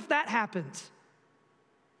 What if that happens?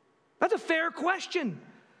 That's a fair question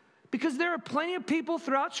because there are plenty of people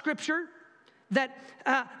throughout Scripture that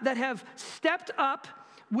have stepped up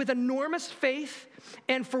with enormous faith,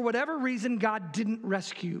 and for whatever reason, God didn't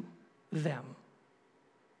rescue them.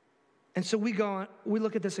 And so we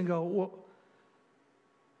look at this and go, well,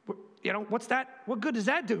 what's that? What good does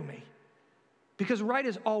that do me? Because right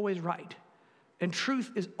is always right, and truth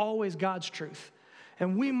is always God's truth.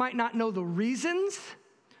 And we might not know the reasons,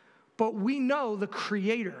 but we know the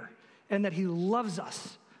Creator and that He loves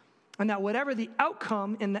us, and that whatever the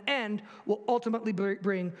outcome in the end will ultimately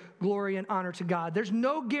bring glory and honor to God. There's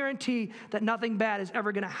no guarantee that nothing bad is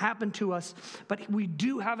ever going to happen to us, but we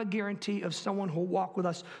do have a guarantee of someone who will walk with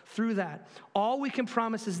us through that. All we can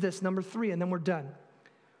promise is this, number 3, and then we're done.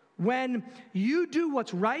 When you do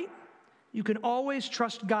what's right, you can always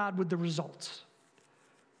trust God with the results.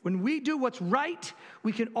 When we do what's right,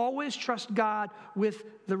 we can always trust God with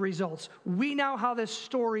the results. We know how this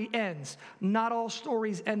story ends. Not all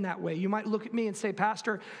stories end that way. You might look at me and say,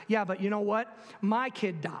 Pastor, yeah, but you know what? My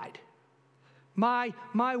kid died. My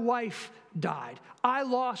wife died. I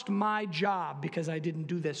lost my job because I didn't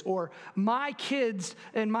do this. Or my kids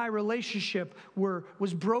and my relationship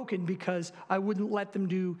was broken because I wouldn't let them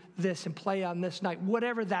do this and play on this night.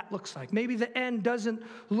 Whatever that looks like. Maybe the end doesn't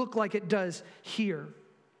look like it does here.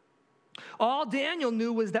 All Daniel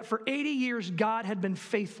knew was that for 80 years, God had been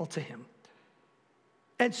faithful to him.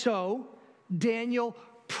 And so Daniel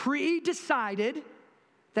pre-decided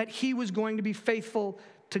that he was going to be faithful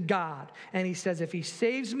to God. And he says, if he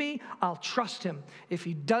saves me, I'll trust him. If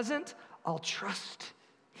he doesn't, I'll trust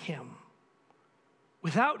him.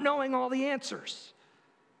 Without knowing all the answers.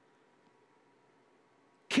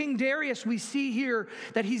 King Darius, we see here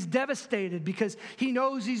that he's devastated because he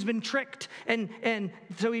knows he's been tricked. And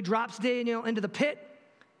so he drops Daniel into the pit.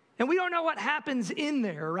 And we don't know what happens in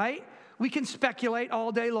there, right? We can speculate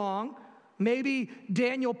all day long. Maybe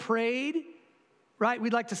Daniel prayed, right?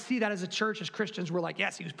 We'd like to see that as a church, as Christians. We're like,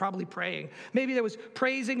 yes, he was probably praying. Maybe there was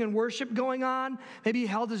praising and worship going on. Maybe he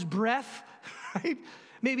held his breath, right?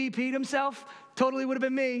 Maybe he peed himself. Totally would have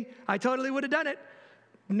been me. I totally would have done it.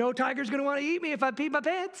 No tiger's going to want to eat me if I peed my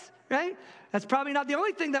pants, right? That's probably not the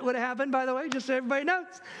only thing that would have happened, by the way, just so everybody knows.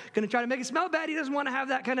 Going to try to make it smell bad. He doesn't want to have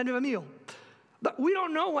that kind of a meal. But we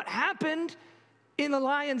don't know what happened in the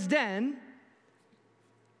lion's den,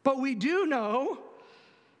 but we do know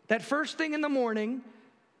that first thing in the morning,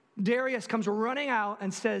 Darius comes running out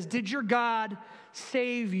and says, did your God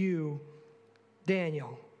save you,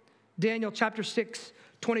 Daniel? Daniel chapter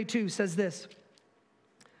 6:22 says this,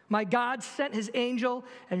 my God sent his angel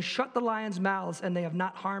and shut the lions' mouths, and they have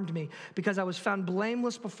not harmed me, because I was found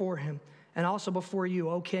blameless before him, and also before you,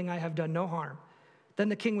 O king, I have done no harm. Then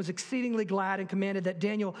the king was exceedingly glad and commanded that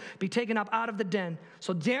Daniel be taken up out of the den.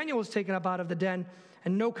 So Daniel was taken up out of the den,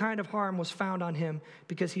 and no kind of harm was found on him,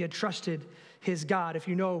 because he had trusted his God. If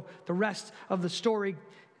you know the rest of the story,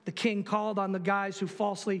 the king called on the guys who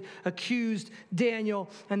falsely accused Daniel,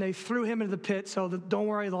 and they threw him into the pit. So don't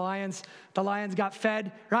worry, the lions got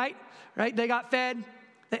fed, right? They got fed.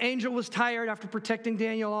 The angel was tired after protecting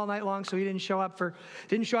Daniel all night long, so he didn't show up for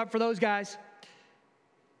those guys.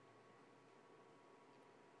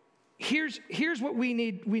 Here's what we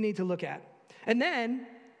need to look at. And then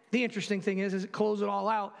the interesting thing is it closes it all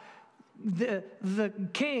out. The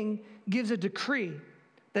king gives a decree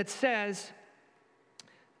that says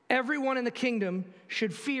everyone in the kingdom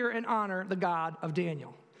should fear and honor the God of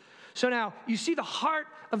Daniel. So now you see the heart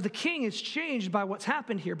of the king is changed by what's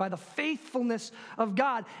happened here, by the faithfulness of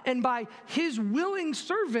God and by his willing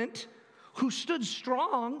servant who stood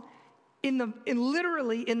strong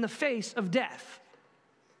literally in the face of death.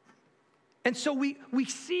 And so we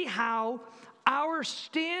see how our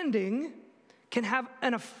standing can have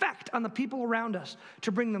an effect on the people around us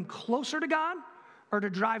to bring them closer to God or to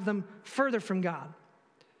drive them further from God.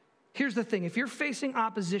 Here's the thing. If you're facing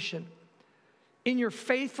opposition in your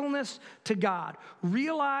faithfulness to God,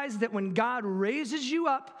 realize that when God raises you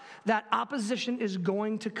up, that opposition is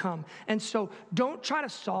going to come. And so don't try to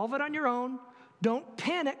solve it on your own. Don't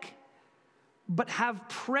panic, but have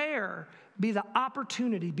prayer be the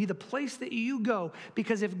opportunity, be the place that you go.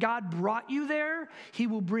 Because if God brought you there, he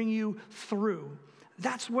will bring you through.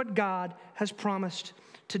 That's what God has promised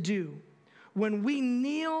to do. When we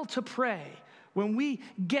kneel to pray, when we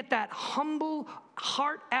get that humble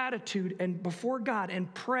heart attitude and before God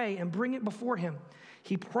and pray and bring it before him,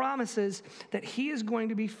 he promises that he is going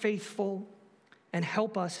to be faithful and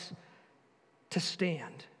help us to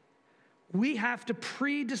stand. We have to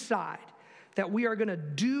pre-decide that we are going to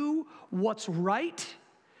do what's right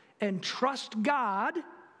and trust God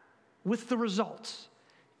with the results,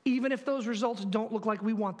 even if those results don't look like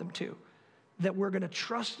we want them to. That we're going to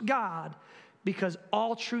trust God because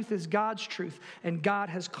all truth is God's truth, and God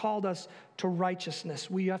has called us to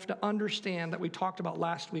righteousness. We have to understand that we talked about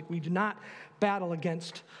last week. We do not battle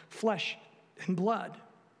against flesh and blood,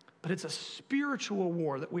 but it's a spiritual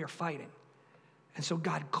war that we are fighting. And so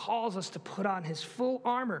God calls us to put on his full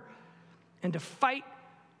armor and to fight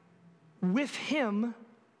with him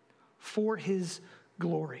for his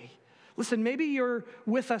glory. Listen, maybe you're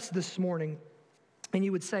with us this morning and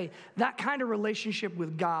you would say, that kind of relationship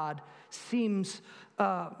with God seems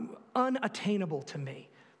unattainable to me.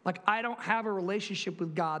 Like, I don't have a relationship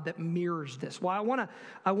with God that mirrors this. Well,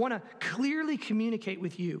 I want to clearly communicate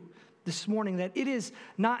with you this morning that it is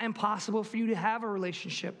not impossible for you to have a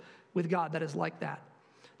relationship with God that is like that.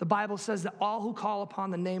 The Bible says that all who call upon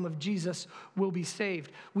the name of Jesus will be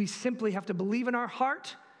saved. We simply have to believe in our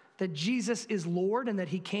heart that Jesus is Lord and that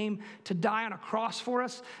he came to die on a cross for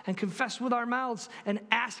us, and confess with our mouths and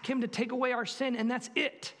ask him to take away our sin, and that's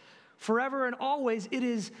it. Forever and always it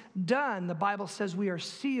is done. The Bible says we are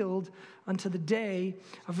sealed unto the day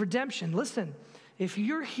of redemption. Listen, if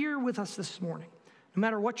you're here with us this morning, no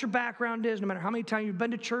matter what your background is, no matter how many times you've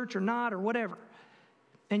been to church or not or whatever,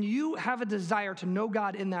 and you have a desire to know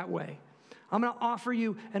God in that way, I'm going to offer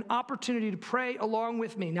you an opportunity to pray along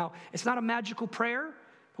with me. Now, it's not a magical prayer,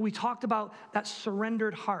 but we talked about that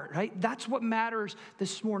surrendered heart, right? That's what matters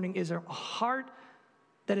this morning, is a heart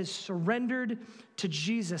that is surrendered to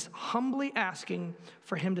Jesus, humbly asking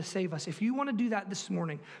for him to save us. If you want to do that this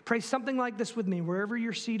morning, pray something like this with me, wherever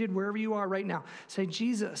you're seated, wherever you are right now. Say,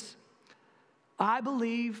 Jesus, I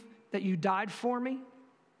believe that you died for me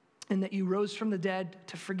and that you rose from the dead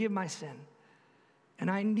to forgive my sin. And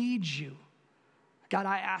I need you. God,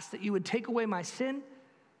 I ask that you would take away my sin,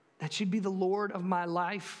 that you'd be the Lord of my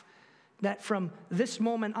life, that from this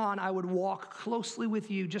moment on I would walk closely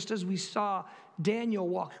with you, just as we saw Daniel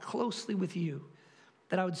walk closely with you,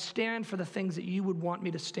 that I would stand for the things that you would want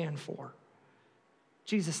me to stand for.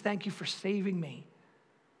 Jesus, thank you for saving me.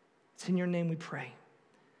 It's in your name we pray.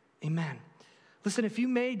 Amen. Listen, if you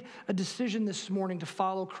made a decision this morning to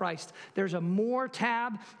follow Christ, there's a More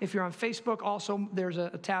tab. If you're on Facebook, also there's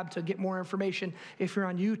a tab to get more information. If you're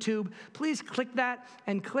on YouTube, please click that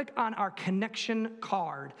and click on our connection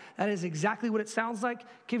card. That is exactly what it sounds like.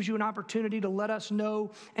 Gives you an opportunity to let us know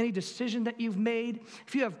any decision that you've made.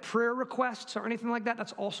 If you have prayer requests or anything like that,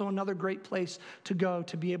 that's also another great place to go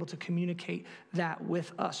to be able to communicate that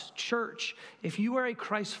with us. Church, if you are a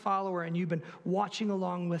Christ follower and you've been watching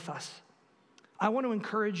along with us, I want to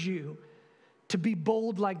encourage you to be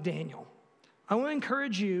bold like Daniel. I want to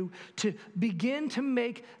encourage you to begin to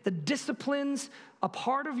make the disciplines a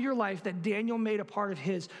part of your life that Daniel made a part of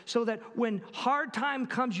his, so that when hard time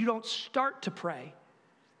comes, you don't start to pray,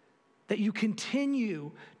 that you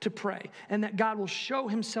continue to pray, and that God will show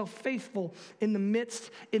himself faithful in the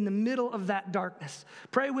middle of that darkness.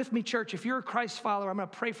 Pray with me, church. If you're a Christ follower, I'm going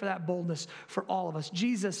to pray for that boldness for all of us.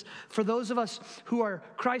 Jesus, for those of us who are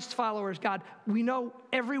Christ followers, God, we know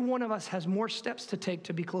every one of us has more steps to take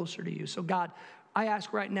to be closer to you. So God, I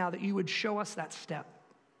ask right now that you would show us that step,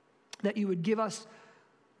 that you would give us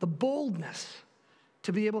the boldness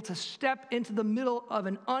to be able to step into the middle of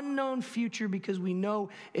an unknown future, because we know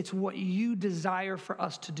it's what you desire for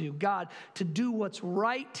us to do. God, to do what's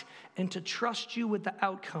right and to trust you with the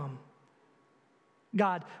outcome.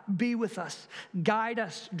 God, be with us, guide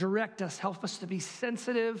us, direct us, help us to be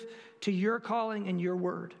sensitive to your calling and your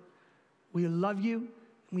word. We love you and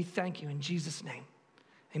we thank you in Jesus' name.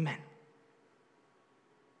 Amen.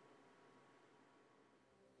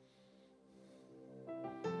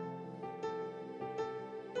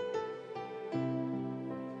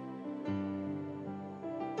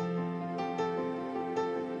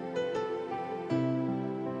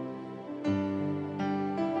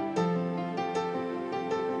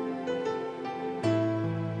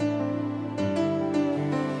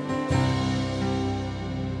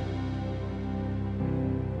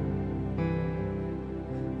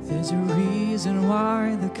 There's a reason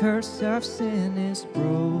why the curse of sin is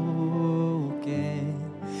broken.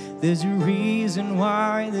 There's a reason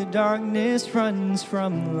why the darkness runs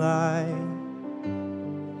from light.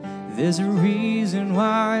 There's a reason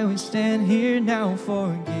why we stand here now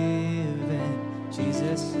forgiven.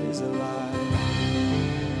 Jesus is alive.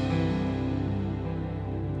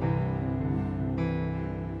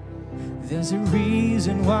 There's a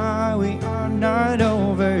reason why we are not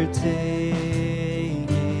overtaken.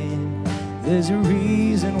 There's a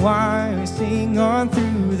reason why we sing on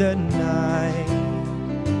through the night.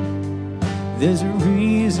 There's a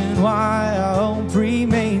reason why our hope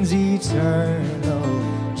remains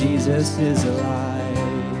eternal. Jesus is alive.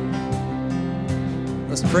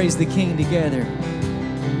 Let's praise the King together.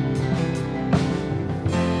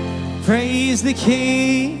 Praise the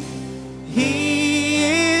King. He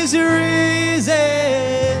is risen.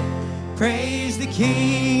 Praise the King.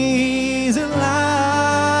 He's alive.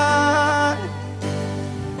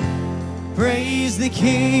 Praise the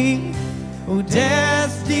King, oh,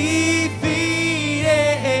 death defeated.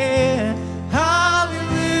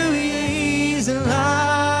 Hallelujah, he's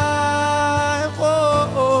alive.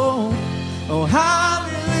 Oh, oh,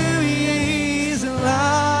 hallelujah, he's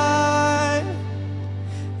alive.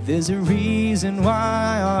 There's a reason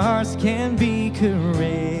why our hearts can be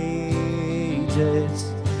courageous.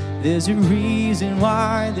 There's a reason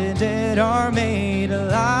why the dead are made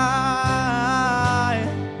alive.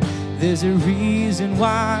 There's a reason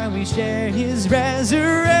why we share his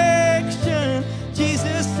resurrection.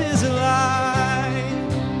 Jesus is alive.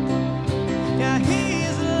 Yeah, he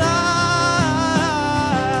is alive.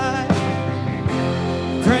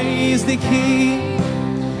 Praise the King.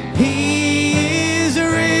 He is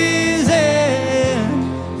risen.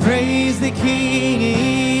 Praise the King.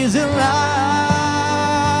 He is alive.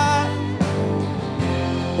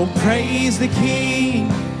 Oh, praise the King.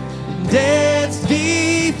 Death's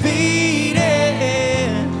defeated.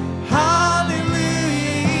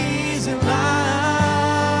 Hallelujah, he's alive.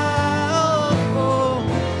 Oh,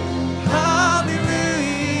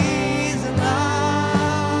 hallelujah, he's alive.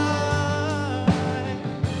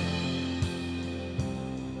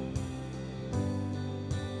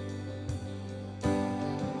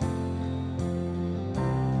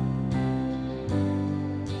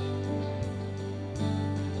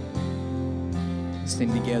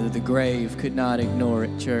 sing together. The grave could not ignore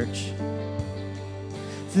it, church.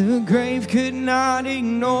 The grave could not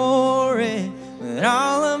ignore it. When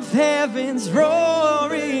all of heaven's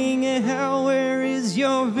roaring, and hell, where is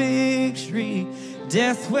your victory?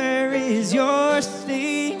 Death, where is your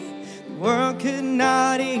sting? The world could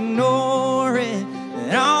not ignore it.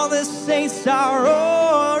 And all the saints are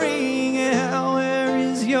roaring, and hell, where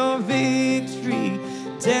is your victory?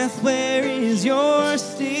 Death, where is your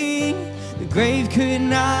sting? The grave could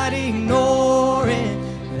not ignore it.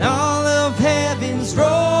 And all of heaven's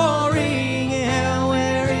roaring, and hell,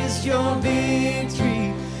 where is your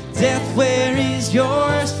victory? Death, where is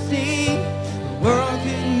your sting? The world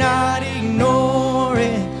could not ignore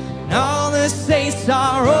it. And all the saints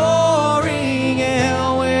are roaring, and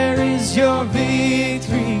hell, where is your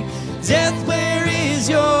victory? Death, where is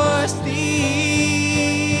your sting?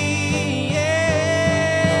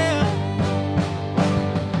 Yeah.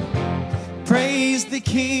 Praise the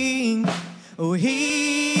King. Oh,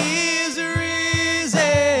 he is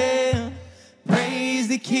risen. Praise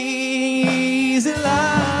the King, he's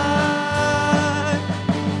alive.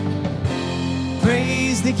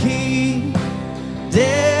 Praise the King,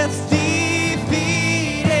 death's defeated.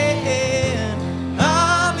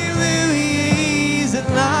 Hallelujah, he's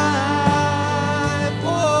alive.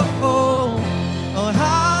 Oh, oh, oh,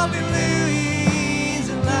 hallelujah, he's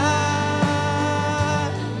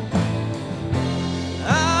alive.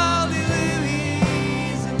 Hallelujah,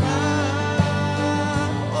 he's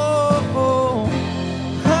alive. Oh, oh,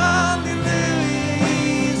 hallelujah,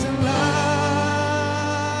 he's alive.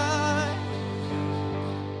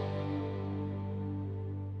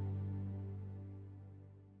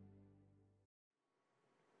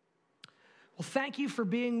 Well, thank you for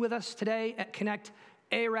being with us today at Connect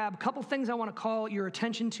Arab. A couple things I want to call your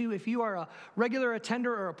attention to. If you are a regular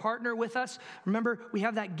attender or a partner with us, remember we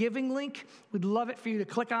have that giving link. We'd love it for you to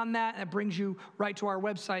click on that. That brings you right to our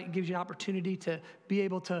website. It gives you an opportunity to be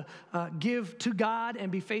able to give to God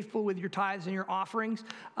and be faithful with your tithes and your offerings.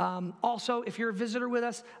 Also, if you're a visitor with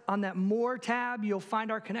us, on that More tab, you'll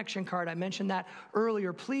find our connection card. I mentioned that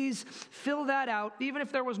earlier. Please fill that out. Even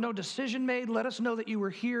if there was no decision made, let us know that you were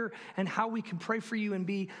here and how we can pray for you and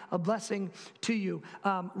be a blessing to you.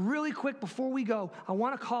 Really quick before we go, I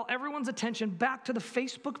want to call everyone's attention back to the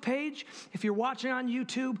Facebook page. If you're watching on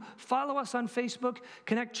YouTube, follow us on Facebook,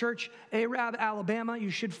 Connect Church Arab, Alabama. You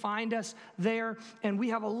should find us there. And we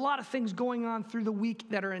have a lot of things going on through the week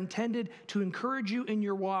that are intended to encourage you in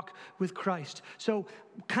your walk with Christ. So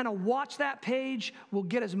kind of watch that page. We'll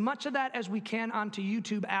get as much of that as we can onto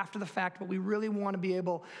YouTube after the fact, but we really want to be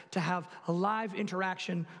able to have a live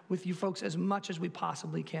interaction with you folks as much as we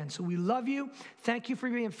possibly can. So we love you. Thank you for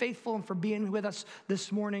being faithful and for being with us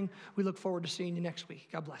this morning. We look forward to seeing you next week.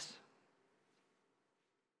 God bless.